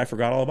wheel that I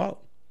forgot all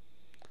about.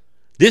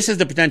 This has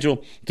the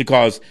potential to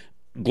cause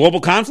global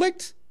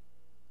conflict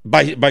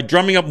by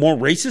drumming up more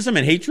racism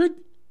and hatred.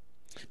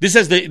 This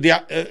has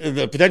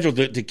the potential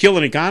to kill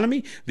an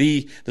economy.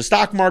 The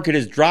stock market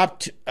has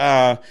dropped,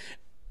 has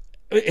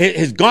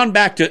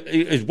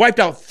wiped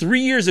out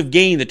 3 years of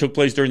gain that took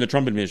place during the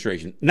Trump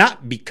administration.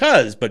 Not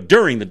because, but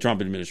during the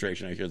Trump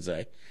administration, I should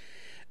say.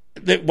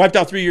 That wiped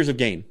out 3 years of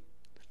gain.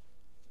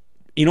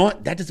 You know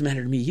what? That doesn't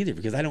matter to me either,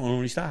 because I don't own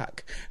any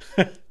stock.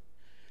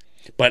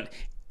 But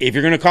if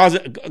you're going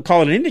to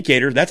call it an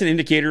indicator, that's an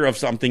indicator of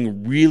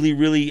something really,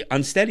 really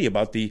unsteady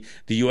about the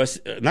U.S.,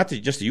 not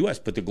just the U.S.,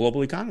 but the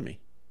global economy.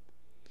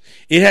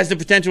 It has the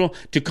potential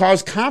to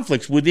cause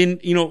conflicts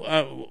within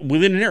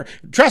an area.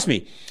 Trust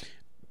me,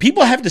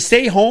 people have to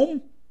stay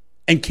home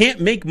and can't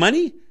make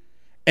money,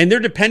 and they're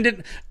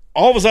dependent.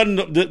 All of a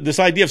sudden, this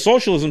idea of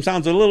socialism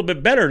sounds a little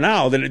bit better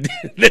now than it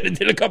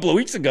did a couple of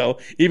weeks ago,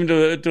 even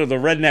to the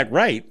redneck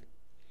right.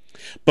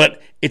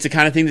 But it's the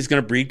kind of thing that's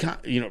going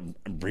to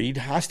breed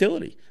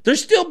hostility. They're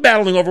still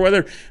battling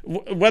over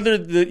whether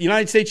the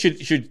United States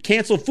should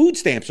cancel food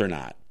stamps or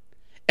not,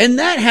 and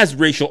that has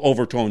racial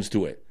overtones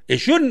to it. It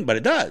shouldn't, but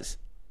it does.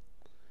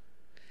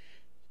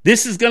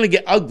 This is going to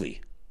get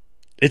ugly.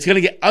 It's going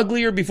to get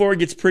uglier before it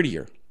gets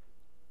prettier.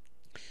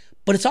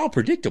 But it's all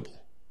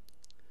predictable.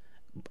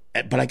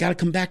 But I got to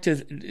come back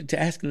to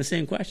asking the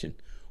same question.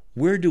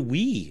 Where do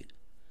we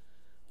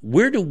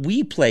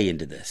play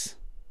into this?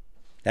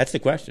 That's the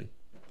question.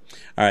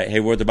 All right. Hey,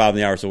 we're at the bottom of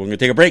the hour, so we're going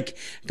to take a break,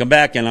 come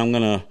back, and I'm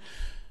going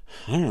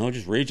to,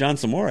 just rage on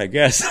some more, I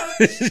guess.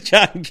 This is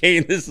John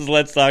Kane. This is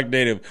Let's Talk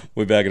Native.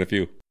 We'll be back in a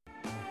few.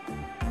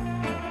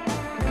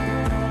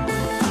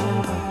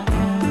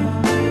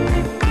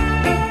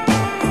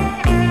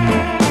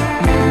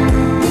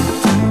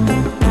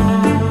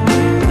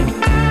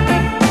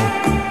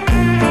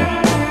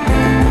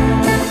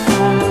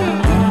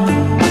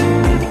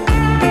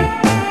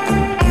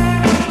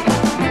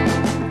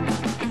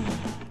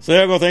 So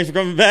there you go. Thanks for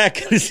coming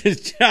back. This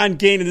is John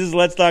Kane, and this is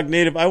Let's Talk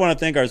Native. I want to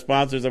thank our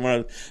sponsors. I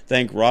want to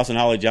thank Ross and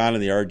Holly John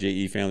and the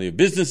RJE family of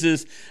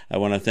businesses. I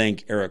want to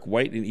thank Eric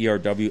White and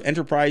ERW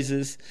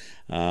Enterprises,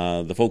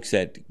 the folks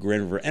at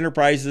Grand River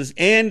Enterprises,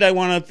 and I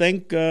want to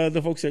thank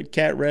the folks at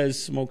Cat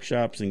Res Smoke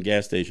Shops and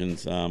gas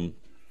stations.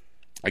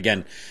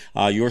 Again,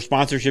 your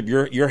sponsorship,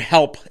 your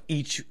help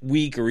each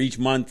week or each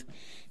month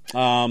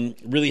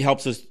really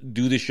helps us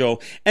do the show.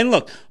 And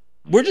look,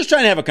 we're just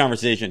trying to have a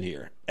conversation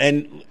here.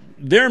 And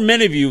there are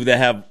many of you that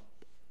have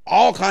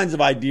all kinds of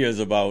ideas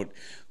about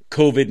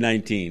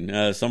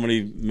COVID-19.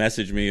 Somebody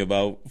messaged me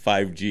about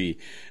 5G.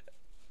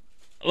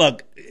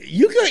 Look,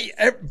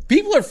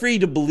 people are free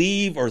to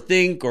believe or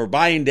think or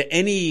buy into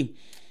any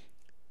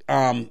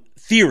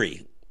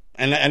theory.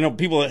 And I know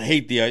people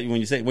hate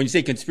when you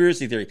say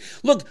conspiracy theory.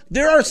 Look,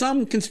 there are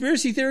some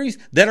conspiracy theories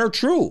that are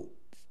true.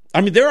 I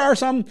mean, there are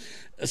some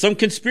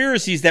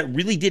conspiracies that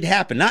really did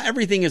happen. Not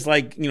everything is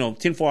like,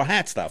 tinfoil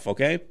hat stuff,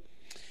 okay?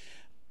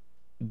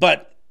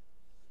 But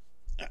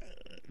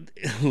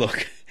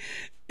look,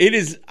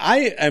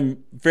 I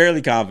am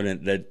fairly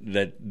confident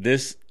that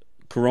this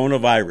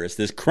coronavirus,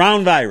 this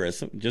crown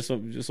virus, just so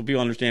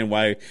people understand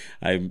why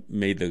I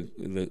made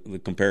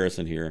the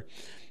comparison here.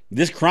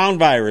 This crown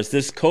virus,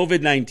 this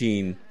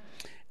COVID-19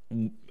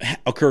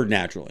 occurred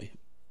naturally.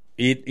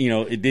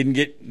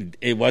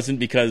 It wasn't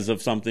because of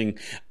something.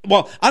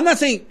 Well, I'm not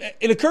saying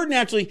it occurred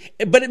naturally,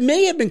 but it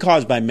may have been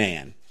caused by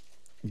man.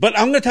 But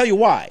I'm going to tell you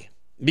why.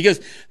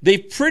 Because they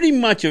pretty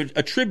much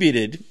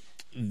attributed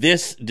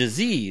this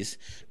disease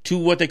to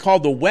what they call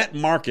the wet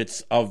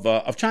markets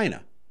of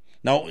China.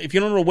 Now, if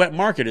you don't know what a wet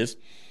market is,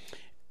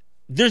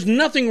 there's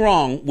nothing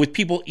wrong with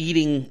people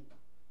eating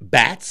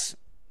bats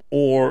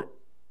or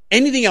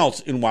anything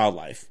else in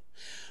wildlife.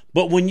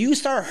 But when you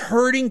start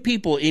herding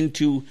people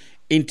into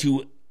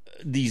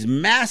these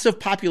massive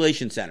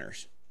population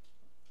centers,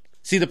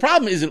 see, the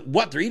problem isn't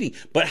what they're eating,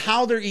 but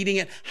how they're eating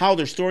it, how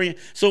they're storing it.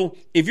 So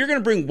if you're going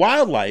to bring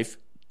wildlife,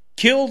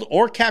 killed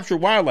or captured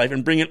wildlife,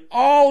 and bring it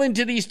all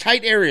into these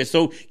tight areas,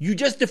 so you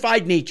just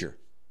defied nature.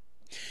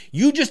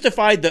 You just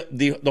defied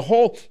the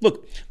whole.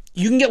 Look,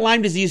 you can get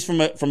Lyme disease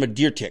from a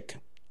deer tick.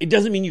 It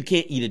doesn't mean you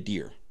can't eat a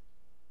deer,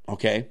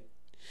 okay?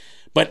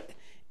 But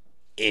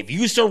if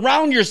you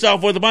surround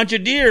yourself with a bunch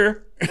of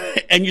deer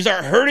and you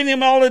start herding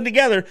them all in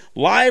together,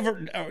 live,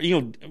 or,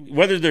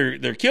 whether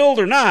they're killed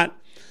or not,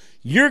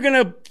 you're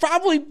gonna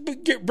probably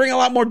bring a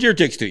lot more deer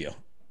ticks to you.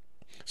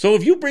 So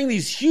if you bring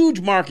these huge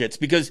markets,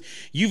 because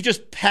you've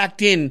just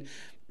packed in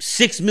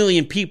 6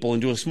 million people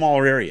into a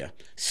smaller area,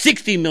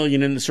 60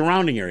 million in the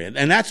surrounding area,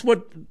 and that's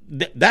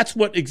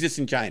what exists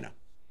in China.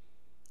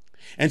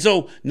 And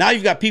so now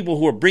you've got people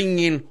who are bringing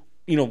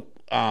in,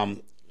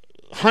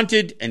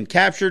 hunted and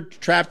captured,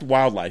 trapped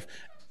wildlife,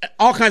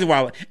 all kinds of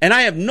wildlife. And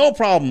I have no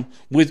problem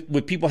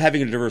with people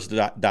having a diverse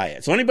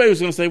diet. So anybody who's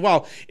going to say,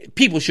 well,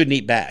 people shouldn't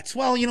eat bats.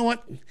 Well, you know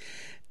what?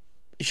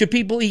 Should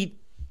people eat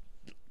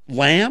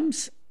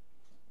lambs?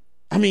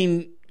 I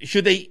mean,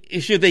 should they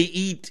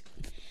eat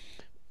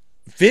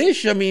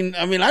fish? I mean,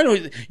 I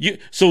don't.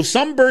 So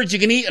some birds you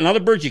can eat, and other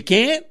birds you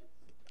can't.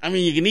 I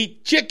mean, you can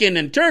eat chicken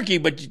and turkey,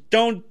 but you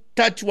don't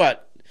touch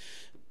what?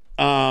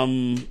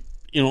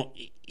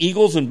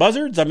 Eagles and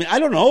buzzards. I mean, I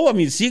don't know. I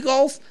mean,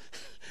 seagulls.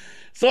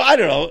 So I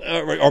don't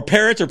know, or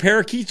parrots or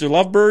parakeets or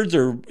lovebirds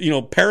or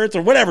parrots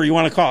or whatever you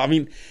want to call it. I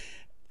mean,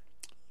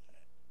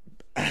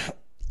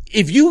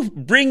 if you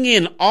bring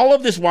in all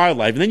of this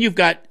wildlife, and then you've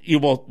got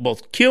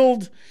both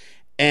killed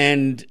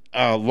and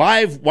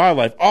live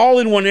wildlife all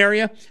in one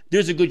area,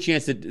 there's a good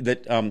chance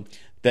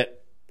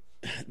that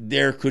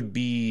there could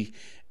be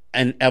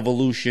an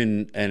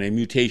evolution and a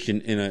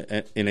mutation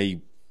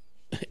in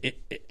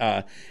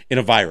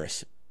a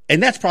virus,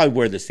 and that's probably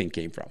where this thing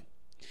came from.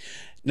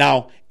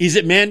 Now, is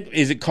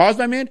it caused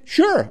by man?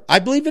 Sure, I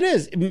believe it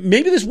is.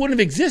 Maybe this wouldn't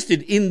have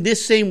existed in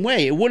this same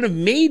way. It wouldn't have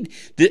made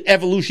the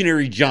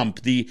evolutionary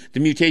jump, the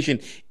mutation,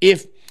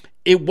 if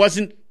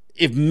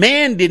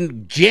man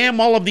didn't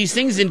jam all of these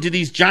things into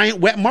these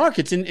giant wet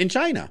markets in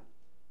China.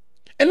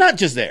 And not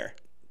just there.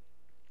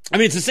 I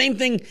mean, it's the same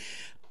thing.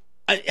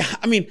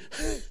 I mean,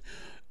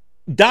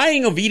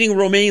 dying of eating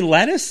romaine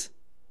lettuce?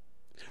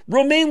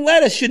 Romaine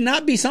lettuce should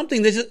not be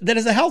something that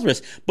is a health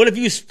risk. But if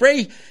you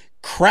spray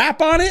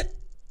crap on it,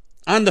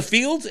 on the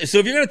fields, so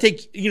if you're going to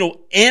take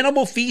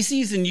animal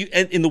feces and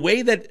in the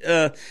way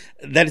that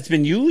it's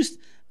been used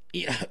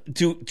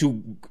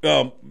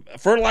to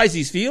fertilize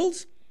these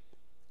fields,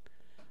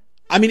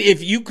 I mean,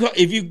 if you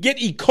get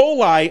E.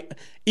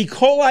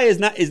 coli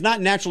is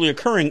not naturally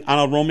occurring on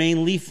a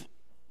romaine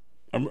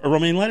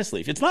lettuce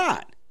leaf. It's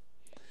not.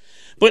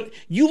 But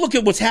you look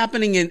at what's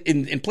happening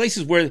in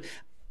places where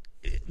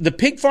the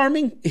pig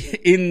farming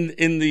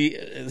in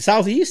the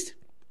southeast.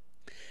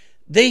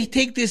 They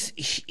take this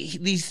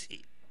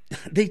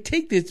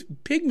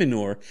pig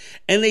manure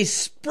and they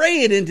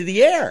spray it into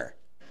the air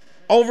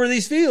over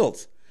these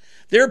fields.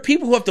 There are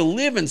people who have to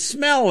live and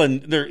smell,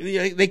 and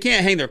they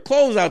can't hang their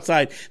clothes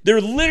outside. They're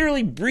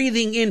literally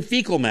breathing in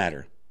fecal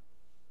matter.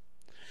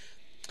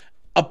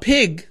 A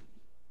pig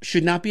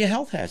should not be a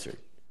health hazard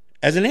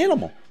as an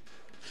animal.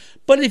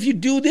 But if you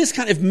do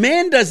if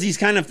man does these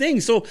kind of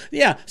things, so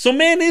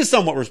man is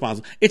somewhat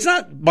responsible. It's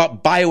not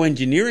about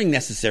bioengineering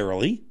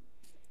necessarily.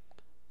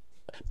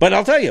 But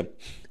I'll tell you,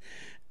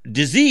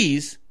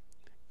 disease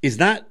is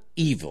not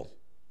evil.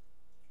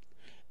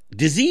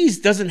 Disease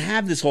doesn't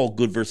have this whole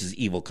good versus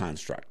evil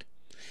construct.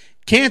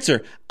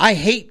 Cancer, I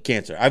hate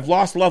cancer. I've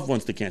lost loved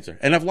ones to cancer,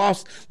 and I've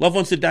lost loved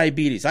ones to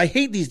diabetes. I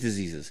hate these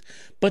diseases,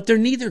 but they're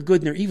neither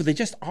good nor evil. They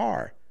just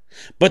are.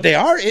 But they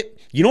are it.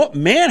 You know what?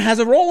 Man has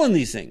a role in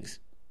these things.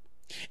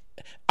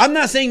 I'm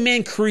not saying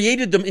man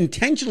created them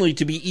intentionally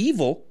to be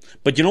evil,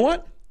 but you know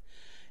what?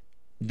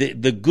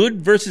 The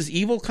good versus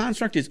evil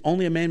construct is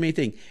only a man-made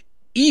thing.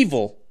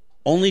 Evil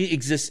only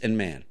exists in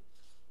man.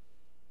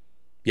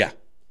 Yeah,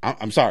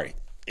 I'm sorry.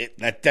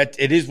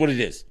 It is what it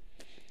is.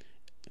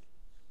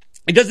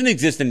 It doesn't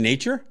exist in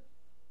nature.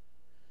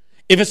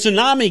 If a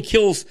tsunami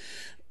kills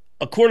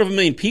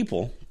 250,000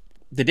 people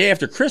the day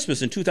after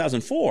Christmas in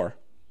 2004,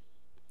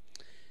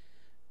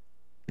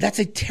 that's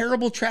a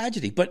terrible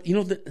tragedy. But you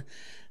know,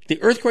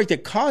 the earthquake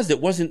that caused it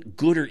wasn't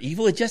good or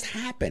evil. It just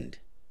happened.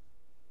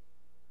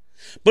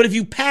 But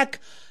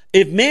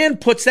if man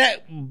puts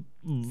that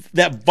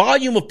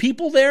volume of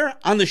people there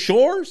on the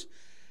shores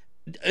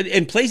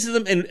and places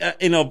them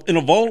in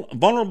a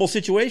vulnerable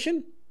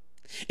situation,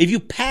 if you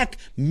pack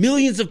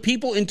millions of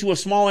people into a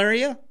small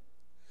area,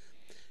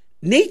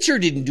 nature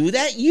didn't do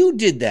that. You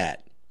did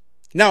that.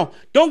 Now,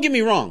 don't get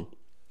me wrong.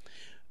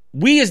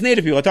 We as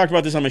Native people, I talked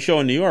about this on my show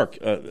in New York.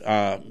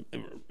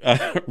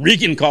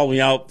 Regan called me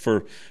out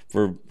for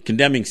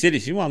condemning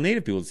cities. Well,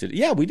 Native people did.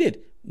 Yeah, we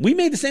did. We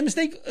made the same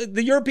mistake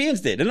the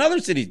Europeans did and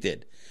other cities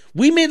did.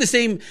 We made the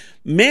same.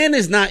 Man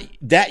is not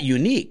that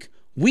unique.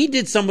 We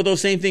did some of those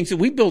same things.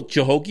 We built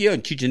Cahokia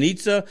and Chichen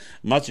Itza,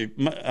 Machu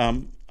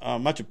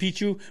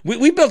Picchu.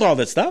 We built all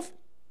that stuff.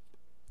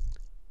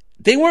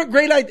 They weren't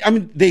great. I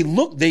mean,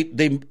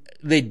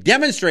 they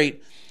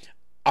demonstrate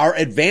our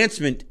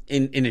advancement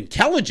in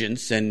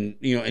intelligence and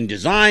in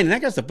design and that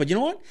kind of stuff. But you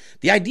know what?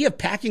 The idea of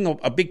packing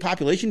a big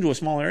population to a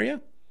small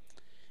area,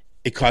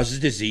 it causes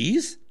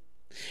disease.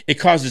 It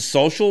causes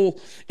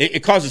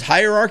it causes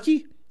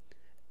hierarchy,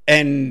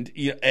 and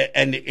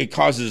it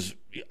causes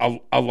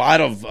a lot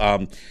of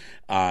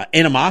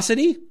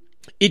animosity.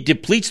 It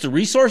depletes the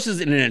resources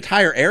in an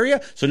entire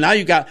area. So now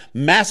you've got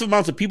massive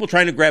amounts of people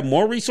trying to grab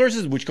more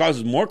resources, which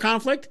causes more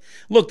conflict.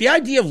 Look, the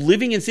idea of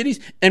living in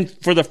cities, and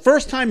for the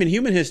first time in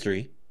human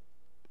history,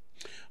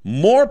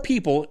 more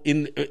people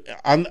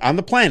on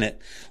the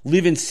planet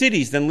live in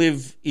cities than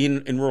live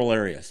in rural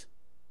areas.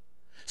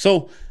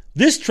 So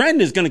this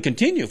trend is going to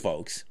continue,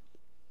 folks.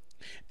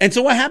 And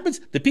so what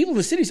happens? The people in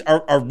the cities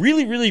are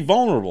really, really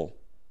vulnerable.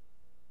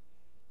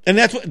 And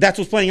that's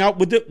what's playing out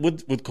with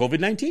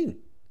COVID-19.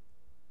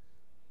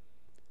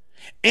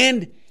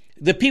 And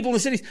the people in the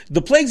cities,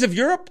 the plagues of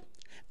Europe,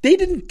 they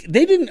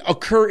didn't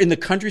occur in the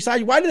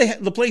countryside. Why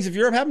did the plagues of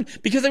Europe happen?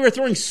 Because they were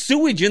throwing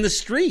sewage in the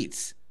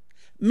streets.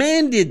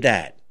 Man did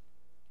that.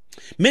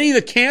 Many of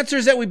the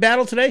cancers that we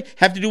battle today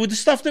have to do with the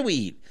stuff that we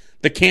eat.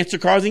 The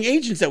cancer-causing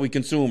agents that we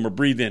consume or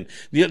breathe in.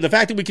 The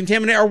fact that we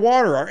contaminate our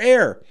water, our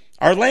air,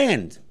 our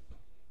land.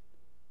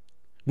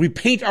 We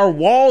paint our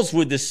walls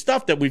with this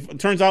stuff that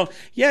turns out,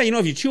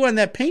 if you chew on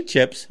that paint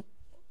chips,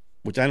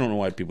 which I don't know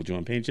why people chew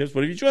on paint chips,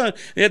 but if you chew on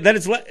it, then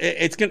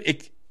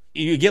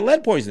you get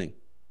lead poisoning.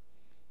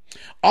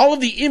 All of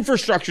the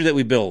infrastructure that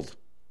we build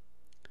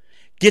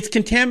gets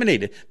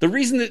contaminated. The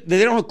reason that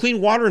they don't have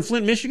clean water in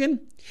Flint, Michigan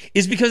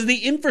is because of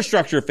the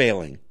infrastructure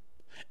failing.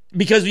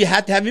 Because we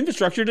have to have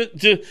infrastructure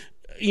to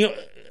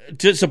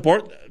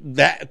support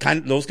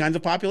those kinds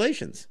of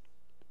populations.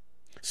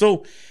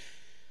 So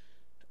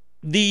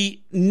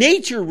the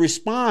nature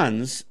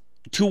responds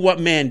to what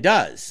man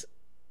does.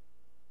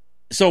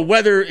 So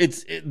whether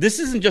this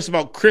isn't just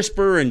about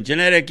CRISPR and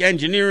genetic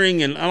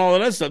engineering and all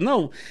of that stuff.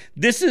 No,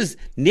 this is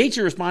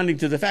nature responding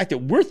to the fact that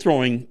we're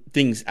throwing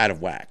things out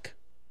of whack.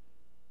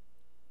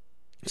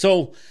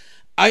 So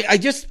I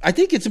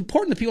think it's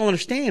important that people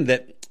understand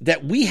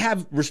that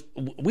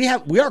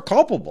we are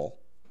culpable,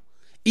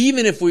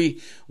 even if we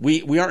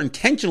aren't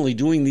intentionally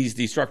doing these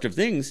destructive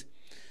things.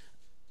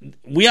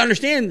 We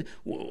understand.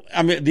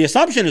 I mean, the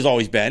assumption has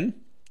always been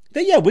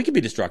that we can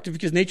be destructive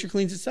because nature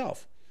cleans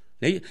itself.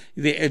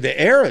 The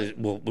air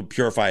will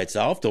purify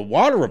itself. The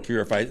water will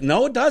purify it.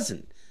 No, it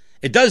doesn't.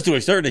 It does to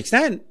a certain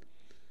extent,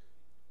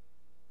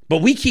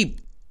 but we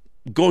keep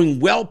going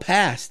well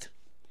past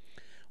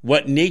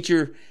what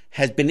nature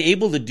has been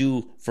able to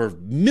do for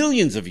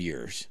millions of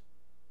years,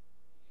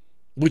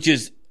 which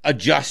is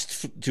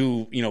adjust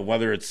to,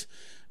 whether it's,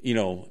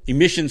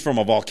 emissions from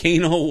a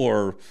volcano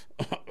or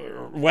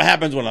what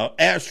happens when an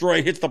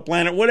asteroid hits the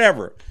planet,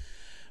 whatever.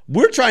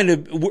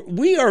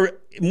 We are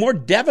more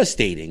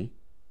devastating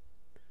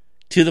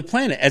to the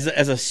planet as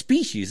a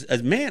species,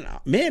 as man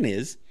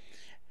is,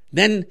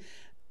 than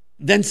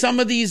some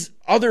of these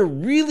other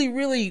really,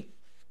 really,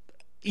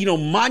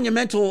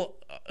 monumental,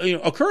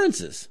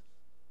 occurrences.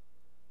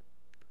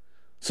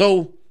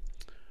 So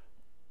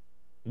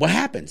what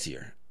happens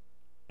here?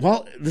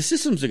 Well, the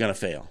systems are going to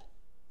fail.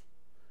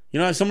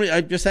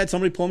 I just had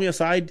somebody pull me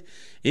aside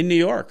in New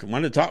York. He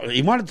wanted to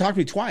talk to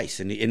me twice,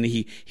 and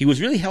he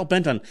was really hell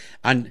bent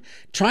on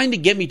trying to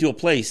get me to a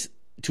place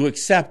to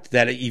accept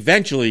that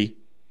eventually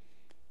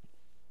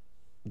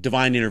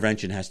divine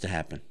intervention has to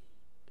happen.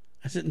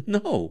 I said,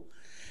 no.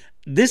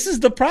 This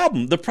is the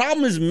problem. The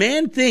problem is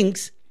man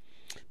thinks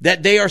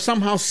that they are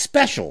somehow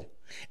special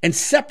and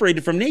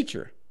separated from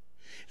nature.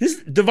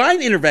 This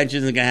divine intervention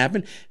isn't going to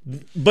happen,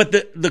 but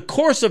the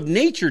course of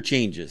nature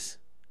changes.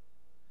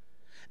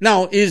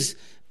 Now, is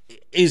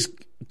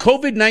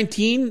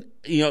COVID-19,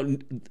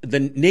 the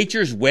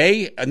nature's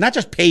way, not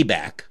just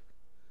payback,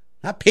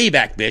 not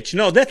payback, bitch.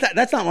 No, that's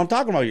not what I'm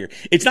talking about here.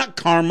 It's not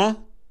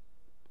karma,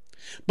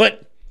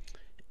 but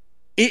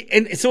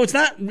so it's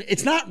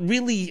not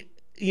really,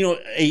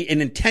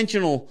 an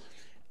intentional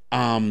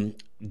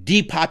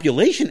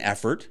depopulation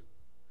effort.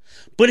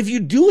 But if you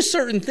do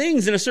certain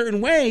things in a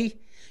certain way,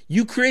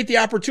 you create the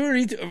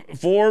opportunity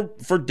for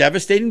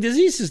devastating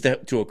diseases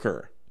to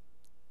occur.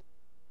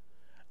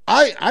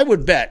 I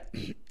would bet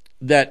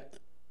that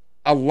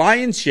a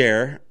lion's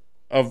share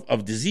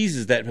of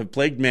diseases that have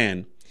plagued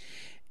man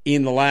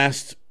in the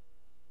last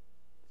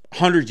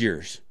 100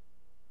 years,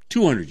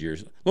 200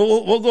 years,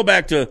 we'll go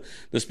back to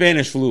the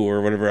Spanish flu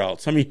or whatever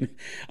else. I mean,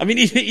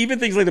 even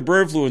things like the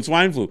bird flu and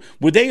swine flu,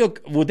 would they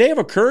have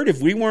occurred if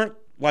we weren't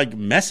like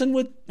messing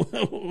with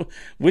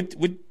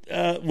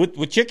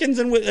chickens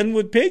and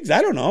with pigs?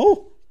 I don't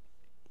know.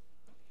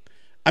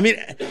 I mean,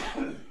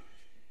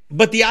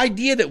 but the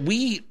idea that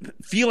we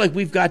feel like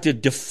we've got to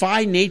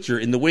defy nature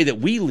in the way that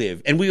we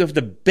live, and we have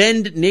to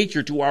bend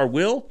nature to our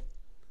will.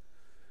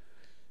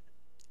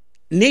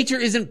 Nature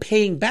isn't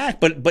paying back,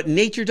 but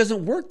nature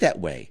doesn't work that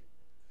way.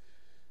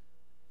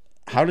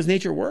 How does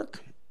nature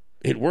work?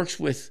 It works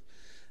with,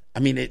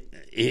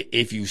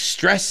 if you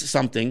stress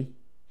something,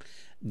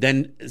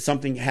 then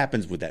something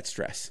happens with that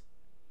stress.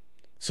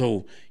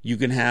 So you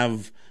can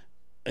have,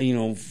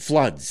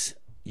 floods.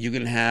 You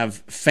can have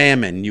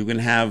famine. You can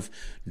have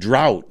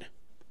drought.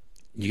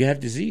 You can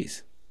have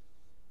disease.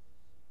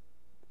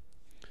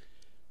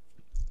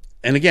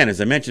 And again,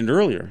 as I mentioned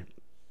earlier,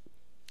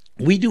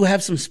 we do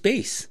have some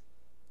space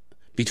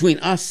between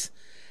us.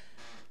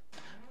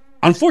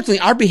 Unfortunately,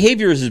 our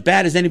behavior is as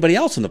bad as anybody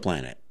else on the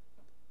planet.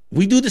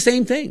 We do the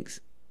same things,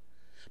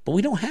 but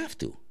we don't have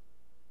to.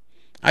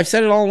 I've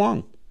said it all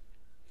along.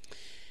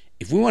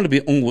 If we want to be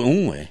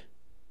unwe,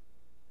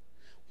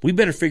 we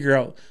better figure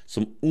out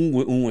some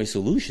unwe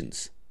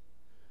solutions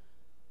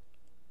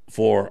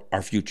for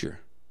our future.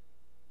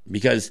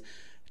 Because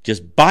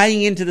just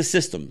buying into the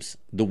systems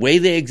the way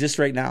they exist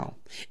right now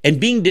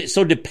and being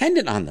so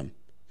dependent on them.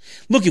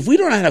 Look, if we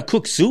don't know how to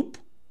cook soup,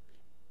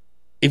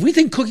 if we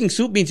think cooking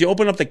soup means you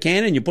open up the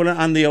can and you put it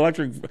on the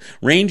electric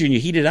range and you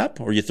heat it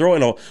up, or you throw it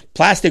in a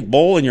plastic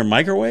bowl in your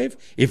microwave,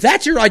 if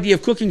that's your idea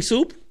of cooking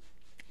soup,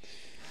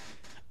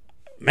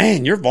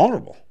 man, you're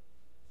vulnerable.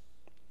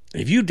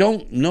 If you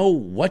don't know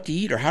what to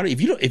eat or how to,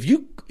 if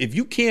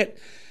you can't,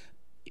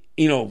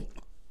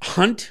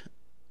 hunt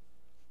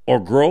or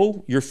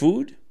grow your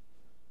food,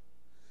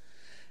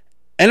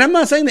 and I'm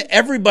not saying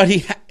everybody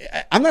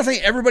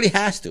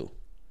has to,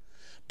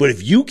 but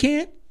if you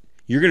can't,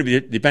 you're going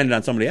to be dependent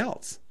on somebody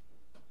else.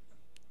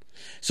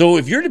 So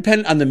if you're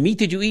dependent on the meat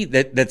that you eat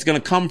that's going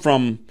to come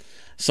from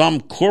some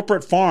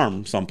corporate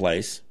farm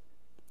someplace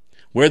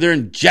where they're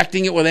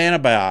injecting it with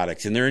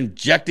antibiotics and they're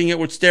injecting it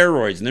with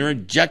steroids and they're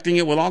injecting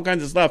it with all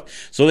kinds of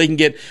stuff so they can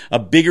get a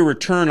bigger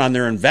return on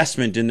their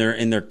investment in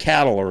their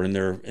cattle or in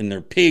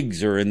their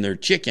pigs or in their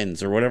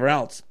chickens or whatever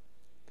else,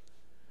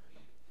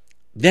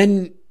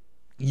 then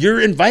you're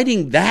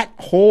inviting that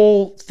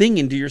whole thing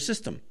into your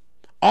system.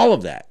 All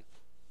of that.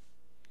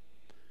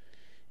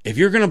 If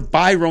you're going to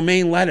buy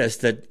romaine lettuce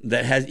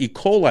that has E.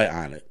 coli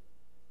on it,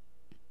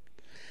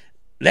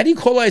 that E.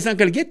 coli is not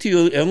going to get to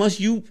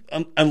you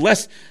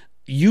unless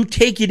you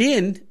take it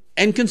in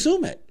and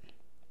consume it.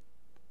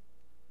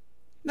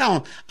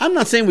 Now, I'm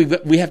not saying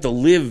we have to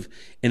live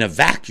in a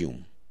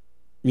vacuum,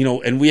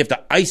 and we have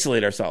to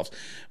isolate ourselves.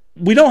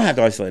 We don't have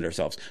to isolate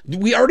ourselves.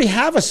 We already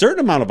have a certain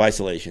amount of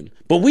isolation,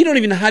 but we don't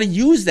even know how to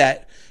use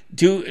that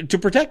to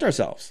protect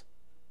ourselves.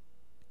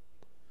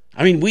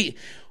 We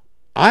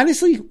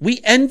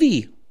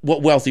envy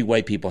what wealthy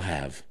white people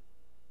have.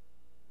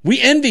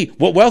 We envy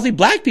what wealthy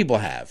black people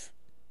have.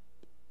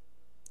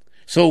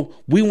 So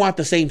we want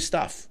the same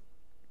stuff.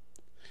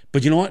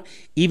 But you know what?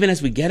 Even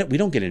as we get it, we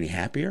don't get any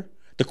happier.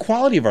 The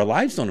quality of our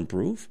lives don't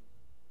improve.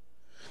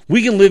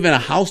 We can live in a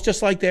house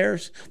just like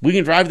theirs. We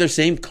can drive their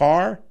same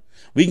car.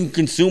 We can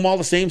consume all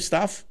the same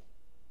stuff.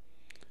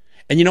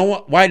 And you know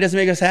what? Why it doesn't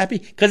make us happy?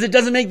 Because it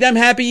doesn't make them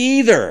happy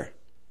either.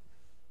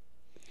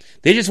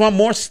 They just want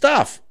more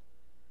stuff.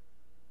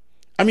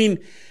 The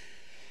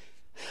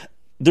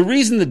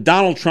reason that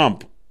Donald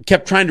Trump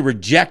kept trying to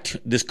reject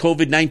this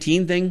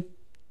COVID-19 thing,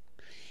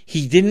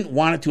 he didn't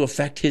want it to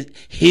affect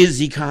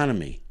his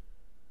economy.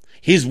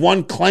 His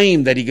one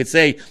claim that he could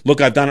say,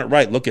 look, I've done it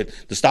right. Look at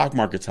the stock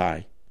market's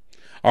high.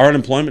 Our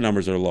unemployment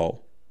numbers are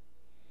low.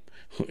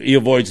 He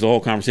avoids the whole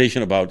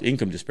conversation about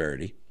income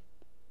disparity.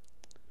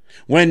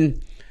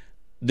 When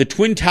the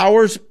Twin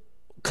Towers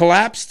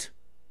collapsed,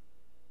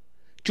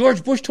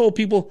 George Bush told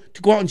people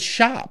to go out and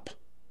shop.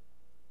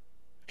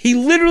 He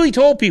literally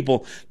told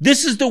people,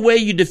 this is the way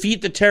you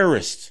defeat the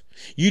terrorists.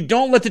 You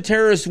don't let the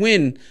terrorists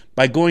win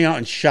by going out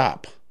and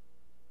shop.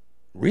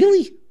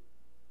 Really?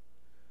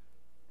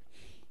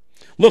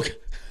 Look,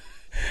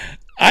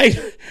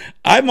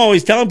 I'm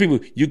always telling people,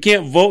 you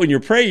can't vote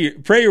and pray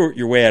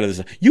your way out of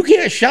this. You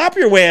can't shop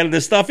your way out of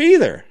this stuff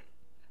either.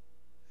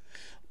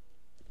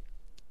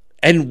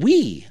 And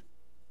we,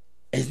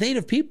 as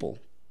Native people,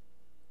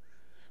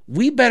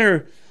 we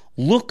better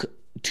look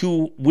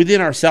to within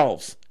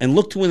ourselves and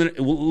look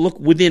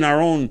within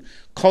our own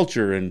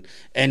culture and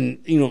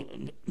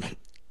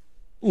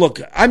look,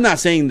 I'm not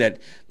saying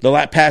that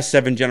the past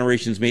 7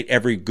 generations made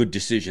every good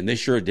decision. They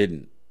sure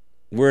didn't.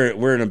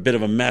 We're in a bit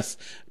of a mess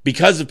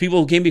because of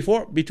people who came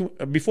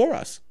before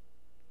us.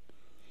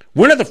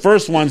 We're not the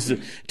first ones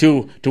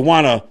to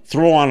want to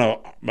throw on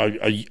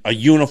a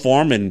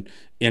uniform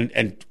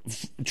and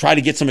try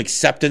to get some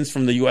acceptance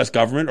from the U.S.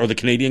 government or the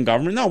Canadian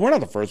government. No, we're not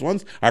the first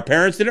ones. Our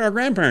parents did it. Our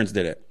grandparents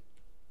did it.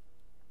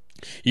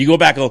 You go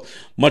back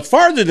much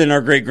farther than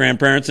our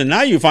great-grandparents, and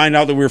now you find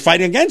out that we're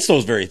fighting against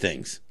those very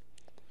things.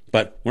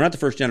 But we're not the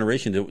first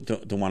generation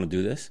to want to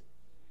do this.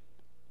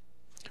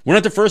 We're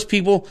not the first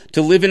people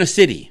to live in a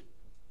city.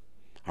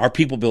 Our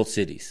people built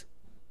cities.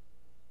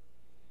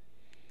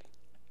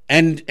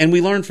 And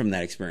we learned from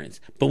that experience.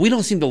 But we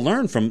don't seem to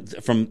learn from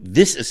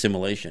this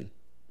assimilation.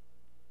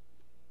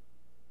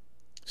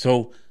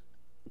 So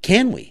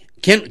can we?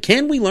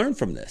 Can we learn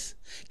from this?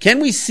 Can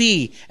we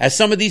see, as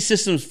some of these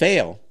systems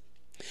fail,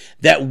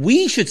 that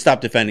we should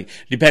stop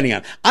depending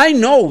on? I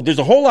know there's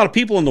a whole lot of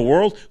people in the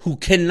world who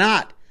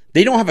cannot.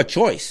 They don't have a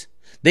choice.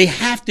 They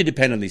have to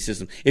depend on these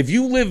systems. If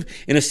you live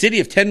in a city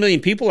of 10 million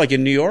people, like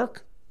in New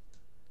York,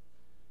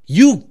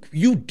 you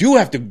do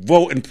have to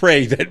vote and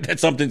pray that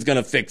something's going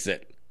to fix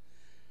it.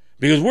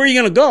 Because where are you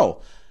going to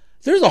go?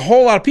 There's a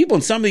whole lot of people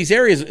in some of these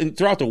areas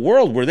throughout the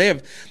world where they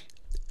have.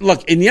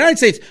 Look, in the United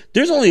States,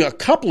 there's only a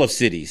couple of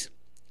cities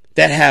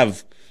that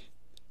have,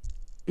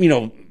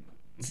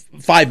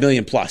 5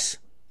 million plus.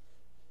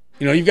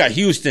 You've got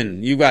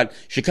Houston, you've got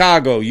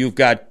Chicago, you've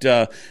got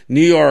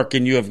New York,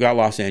 and you have got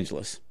Los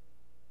Angeles.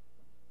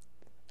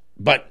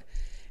 But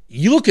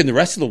you look in the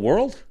rest of the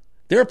world,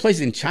 there are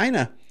places in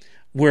China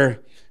where,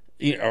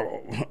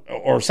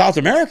 or South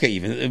America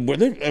even,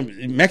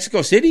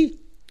 Mexico City,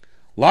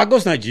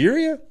 Lagos,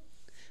 Nigeria,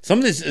 some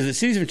of the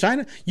cities in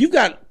China, you've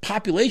got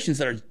populations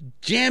that are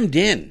jammed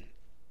in.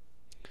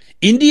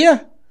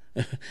 India,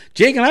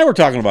 Jake and I were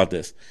talking about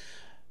this.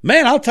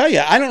 Man, I'll tell you,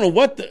 I don't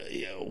know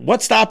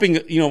what's stopping,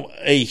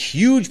 a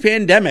huge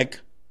pandemic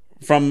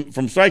from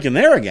striking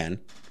there again.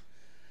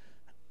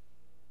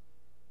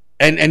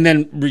 And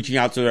then reaching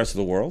out to the rest of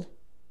the world.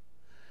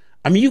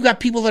 I mean, you've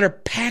got people that are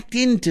packed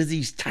into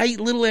these tight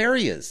little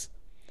areas.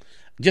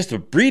 Just a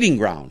breeding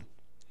ground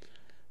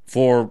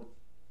for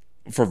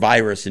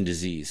virus and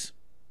disease.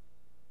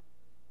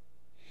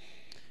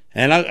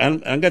 And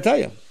I'm going to tell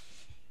you,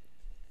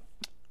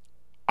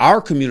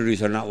 our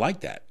communities are not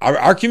like that.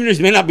 Our communities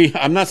may not be.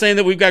 I'm not saying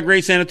that we've got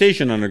great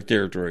sanitation on our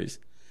territories.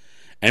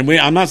 And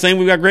I'm not saying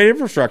we've got great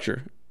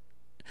infrastructure.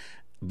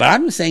 But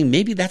I'm saying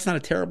maybe that's not a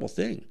terrible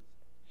thing.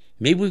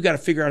 Maybe we've got to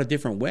figure out a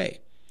different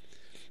way.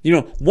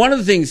 One of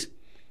the things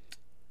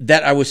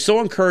that I was so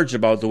encouraged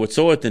about the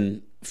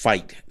Wet'suwet'en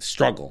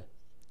struggle,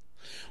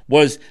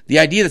 was the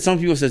idea that some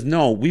people says,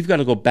 no, we've got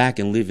to go back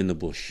and live in the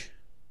bush.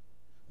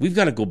 We've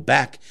got to go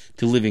back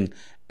to living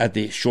at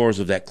the shores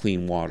of that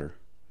clean water,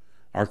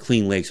 our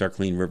clean lakes, our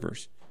clean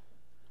rivers.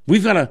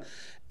 We've got to,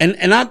 and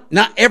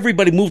not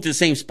everybody moved to the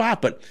same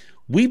spot, but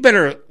we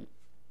better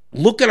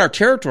look at our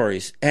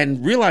territories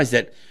and realize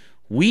that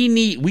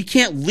we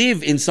can't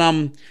live in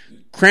some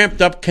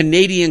cramped up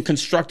Canadian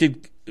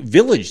constructed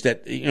village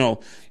that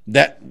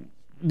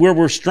where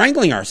we're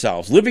strangling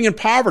ourselves, living in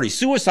poverty,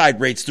 suicide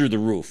rates through the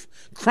roof,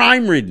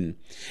 crime ridden.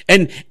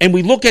 And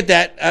we look at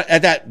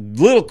that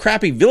little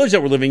crappy village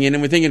that we're living in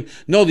and we're thinking,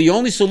 no, the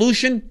only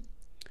solution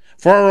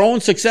for our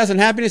own success and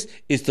happiness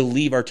is to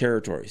leave our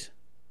territories.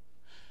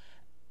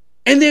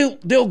 And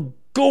they'll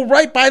go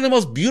right by the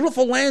most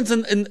beautiful lands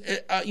on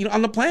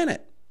the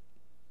planet.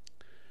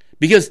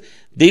 Because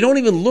they don't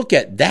even look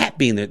at that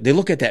being there. They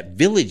look at that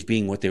village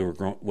being what they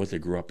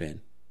grew up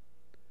in.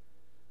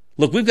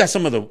 Look, we've got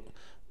some of the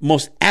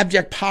most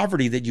abject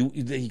poverty that you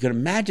could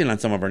imagine on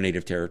some of our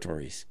native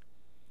territories.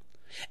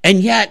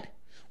 And yet,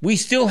 we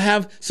still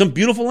have some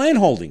beautiful land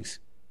holdings.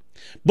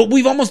 But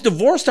we've almost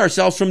divorced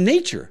ourselves from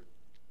nature.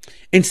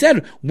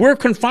 Instead, we're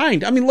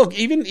confined. I mean, look,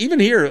 even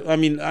here,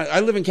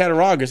 I live in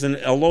Cattaraugus,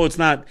 and although it's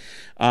not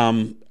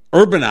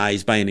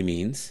urbanized by any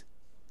means,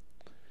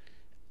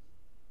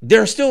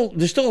 there's still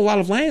a lot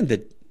of land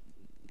that,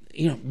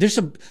 there's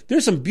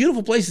some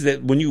beautiful places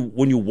that when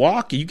you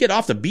walk, you get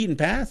off the beaten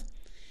path,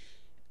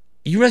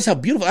 you realize how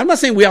beautiful. I'm not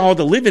saying we all have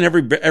to live in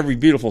every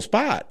beautiful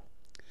spot,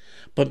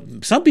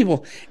 but some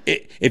people,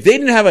 if they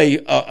didn't have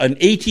an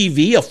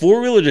ATV, a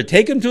 4-wheeler to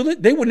take them to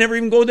it, they would never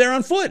even go there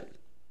on foot.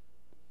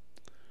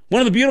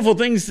 One of the beautiful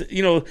things,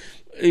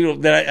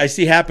 that I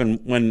see happen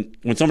when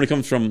somebody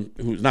comes from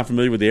who's not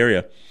familiar with the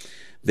area,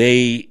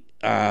 they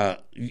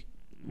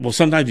will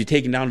sometimes be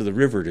taken down to the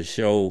river to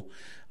show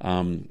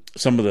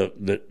some of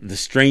the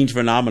strange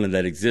phenomena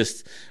that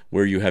exists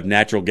where you have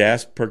natural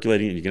gas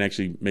percolating and you can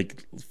actually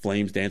make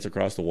flames dance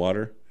across the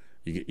water.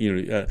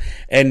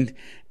 And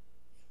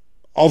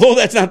although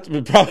that's not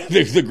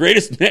probably the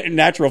greatest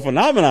natural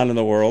phenomenon in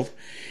the world,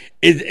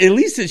 at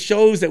least it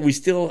shows that we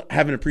still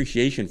have an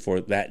appreciation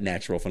for that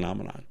natural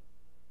phenomenon.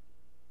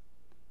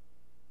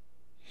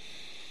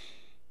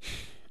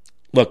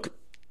 Look,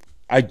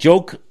 I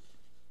joke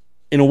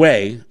in a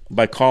way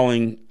by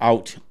calling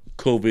out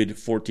COVID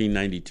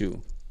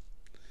 1492.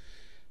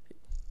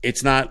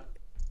 It's not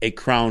a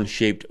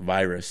crown-shaped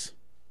virus.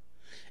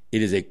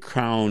 It is a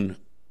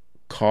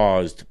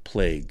crown-caused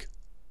plague.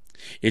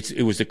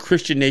 It was the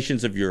Christian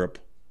nations of Europe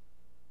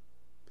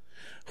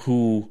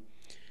who,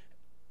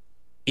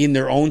 in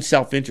their own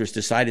self-interest,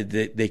 decided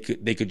that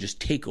they could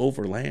just take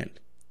over land.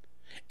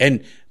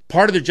 And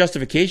part of their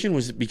justification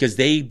was because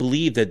they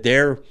believed that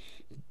their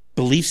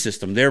belief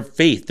system, their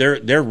faith,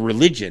 their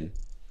religion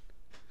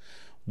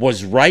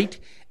was right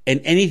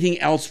and anything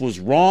else was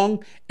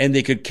wrong, and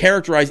they could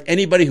characterize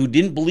anybody who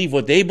didn't believe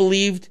what they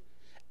believed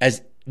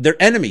as their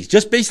enemies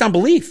just based on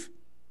belief.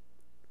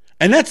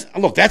 And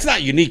that's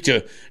not unique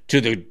to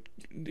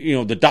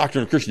the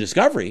doctrine of Christian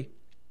discovery.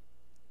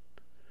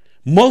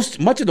 Much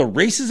of the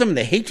racism and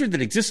the hatred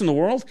that exists in the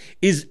world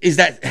has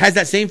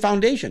that same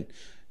foundation.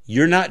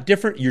 You're not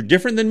different. You're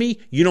different than me.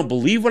 You don't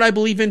believe what I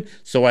believe in,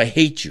 so I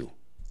hate you.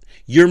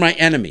 You're my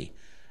enemy.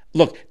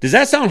 Look, does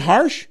that sound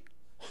harsh?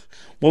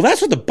 Well,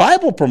 that's what the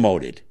Bible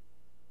promoted.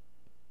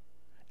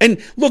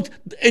 And look,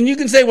 and you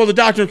can say, well, the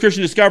doctrine of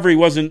Christian discovery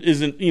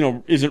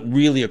isn't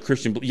really a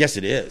Christian belief. Yes,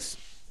 it is.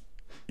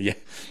 Yeah,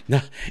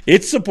 no,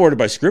 it's supported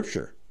by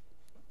Scripture.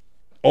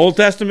 Old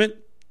Testament,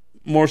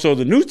 more so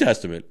the New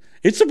Testament.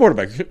 It's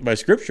supported by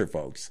Scripture,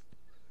 folks.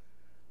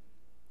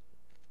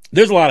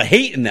 There's a lot of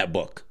hate in that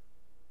book.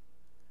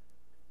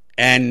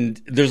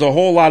 And there's a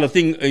whole lot of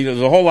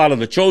there's a whole lot of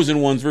the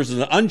chosen ones versus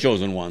the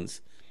unchosen ones.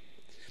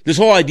 This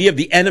whole idea of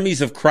the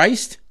enemies of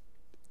Christ.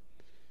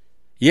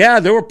 Yeah,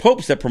 there were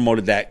popes that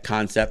promoted that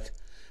concept,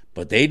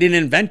 but they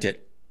didn't invent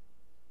it.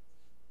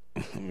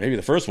 Maybe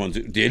the first ones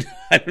did.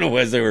 I don't know,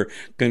 as they were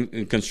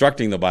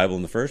constructing the Bible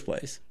in the first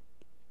place.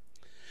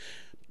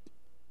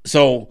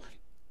 So,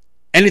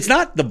 and it's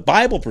not the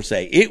Bible per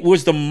se. It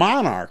was the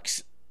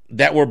monarchs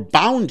that were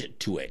bound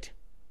to it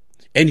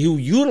and who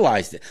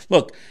utilized it.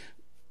 Look,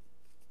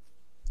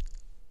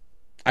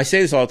 I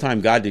say this all the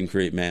time. God didn't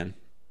create man.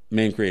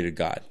 Man created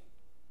God.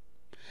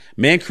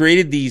 Man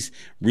created these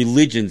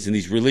religions and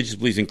these religious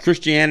beliefs. And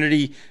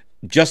Christianity,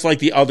 just like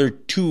the other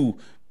two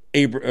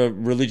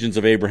religions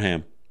of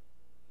Abraham,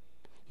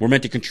 were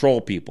meant to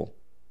control people.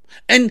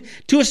 And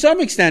to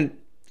some extent,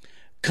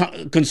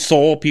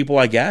 console people,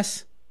 I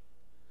guess.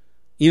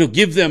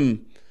 Give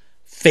them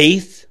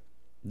faith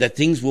that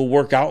things will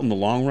work out in the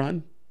long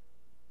run.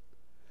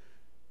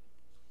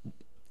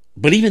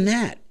 But even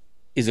that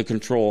is a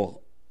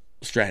control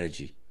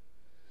strategy.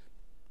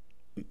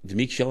 The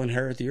meek shall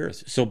inherit the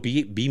earth. So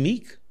be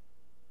meek.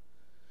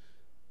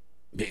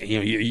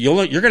 You're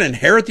going to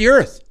inherit the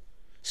earth.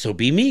 So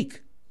be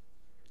meek.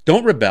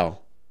 Don't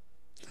rebel.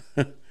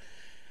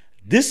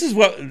 This is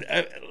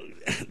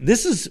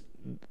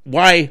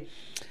why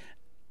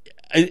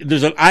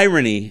there's an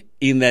irony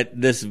in that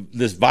this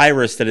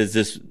virus that is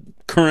this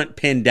current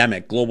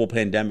pandemic, global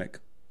pandemic,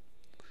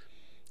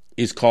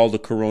 is called the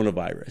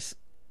coronavirus.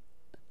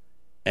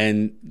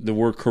 And the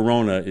word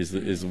corona is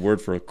the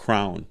word for a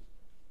crown.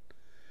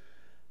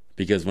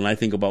 Because when I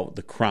think about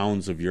the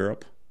crowns of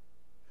Europe,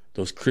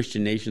 those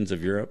Christian nations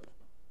of Europe,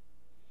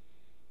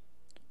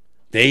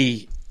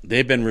 they've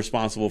been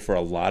responsible for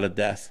a lot of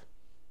death.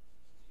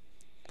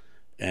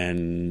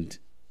 And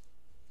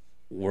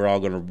we're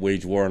all going to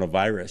wage war on a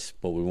virus,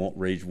 but we won't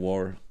wage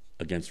war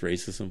against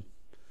racism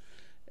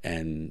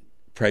and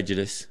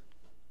prejudice.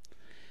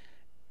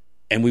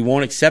 And we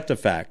won't accept a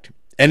fact.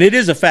 And it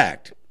is a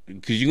fact,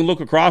 because you can look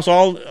across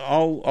all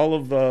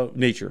of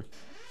nature.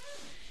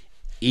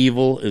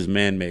 Evil is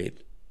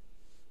man-made.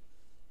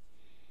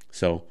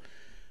 So,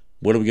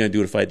 what are we going to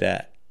do to fight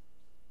that?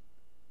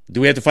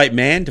 Do we have to fight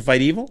man to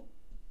fight evil?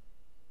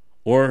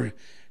 Or,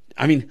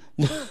 I mean,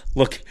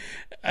 look,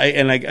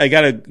 I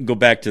got to go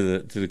back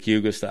to the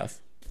Cayuga stuff.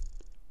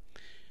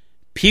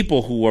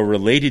 People who are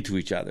related to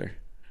each other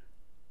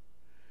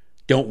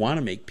don't want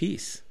to make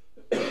peace.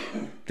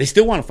 They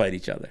still want to fight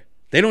each other.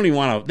 They don't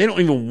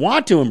even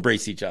want to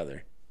embrace each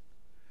other.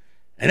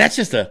 And that's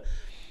just a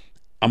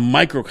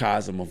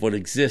microcosm of what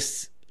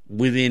exists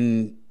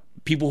within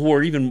people who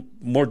are even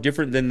more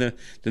different than the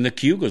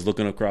Cayugas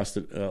looking across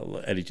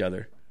at each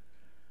other.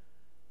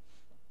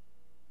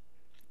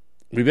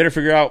 We better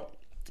figure out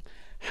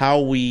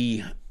how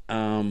we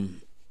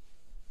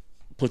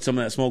put some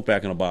of that smoke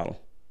back in a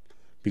bottle,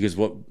 because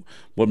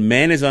what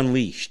man has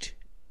unleashed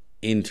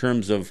in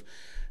terms of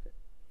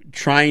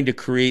trying to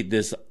create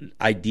this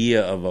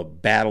idea of a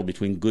battle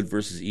between good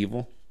versus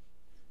evil,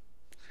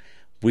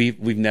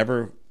 we've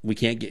never we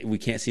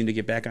can't seem to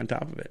get back on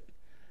top of it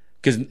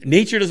because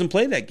nature doesn't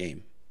play that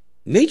game.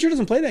 Nature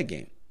doesn't play that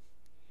game.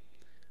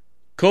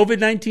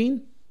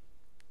 COVID-19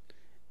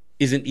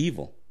 isn't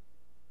evil.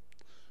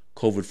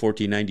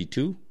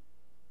 COVID-1492,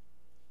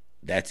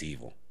 that's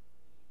evil.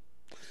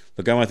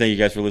 Look, I want to thank you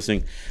guys for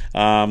listening.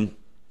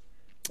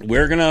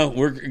 We're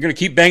gonna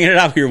keep banging it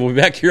out here. We'll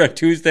be back here on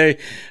Tuesday.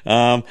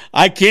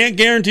 I can't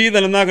guarantee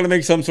that I'm not going to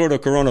make some sort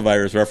of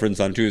coronavirus reference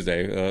on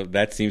Tuesday.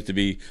 That seems to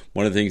be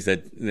one of the things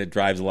that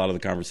drives a lot of the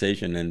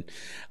conversation. And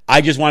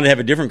I just wanted to have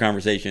a different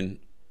conversation,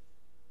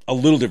 a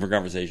little different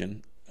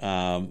conversation,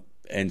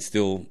 and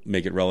still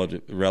make it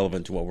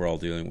relevant to what we're all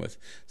dealing with.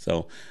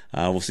 So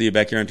we'll see you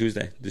back here on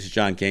Tuesday. This is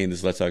John Kane. This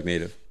is Let's Talk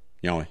Native.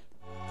 Yahweh.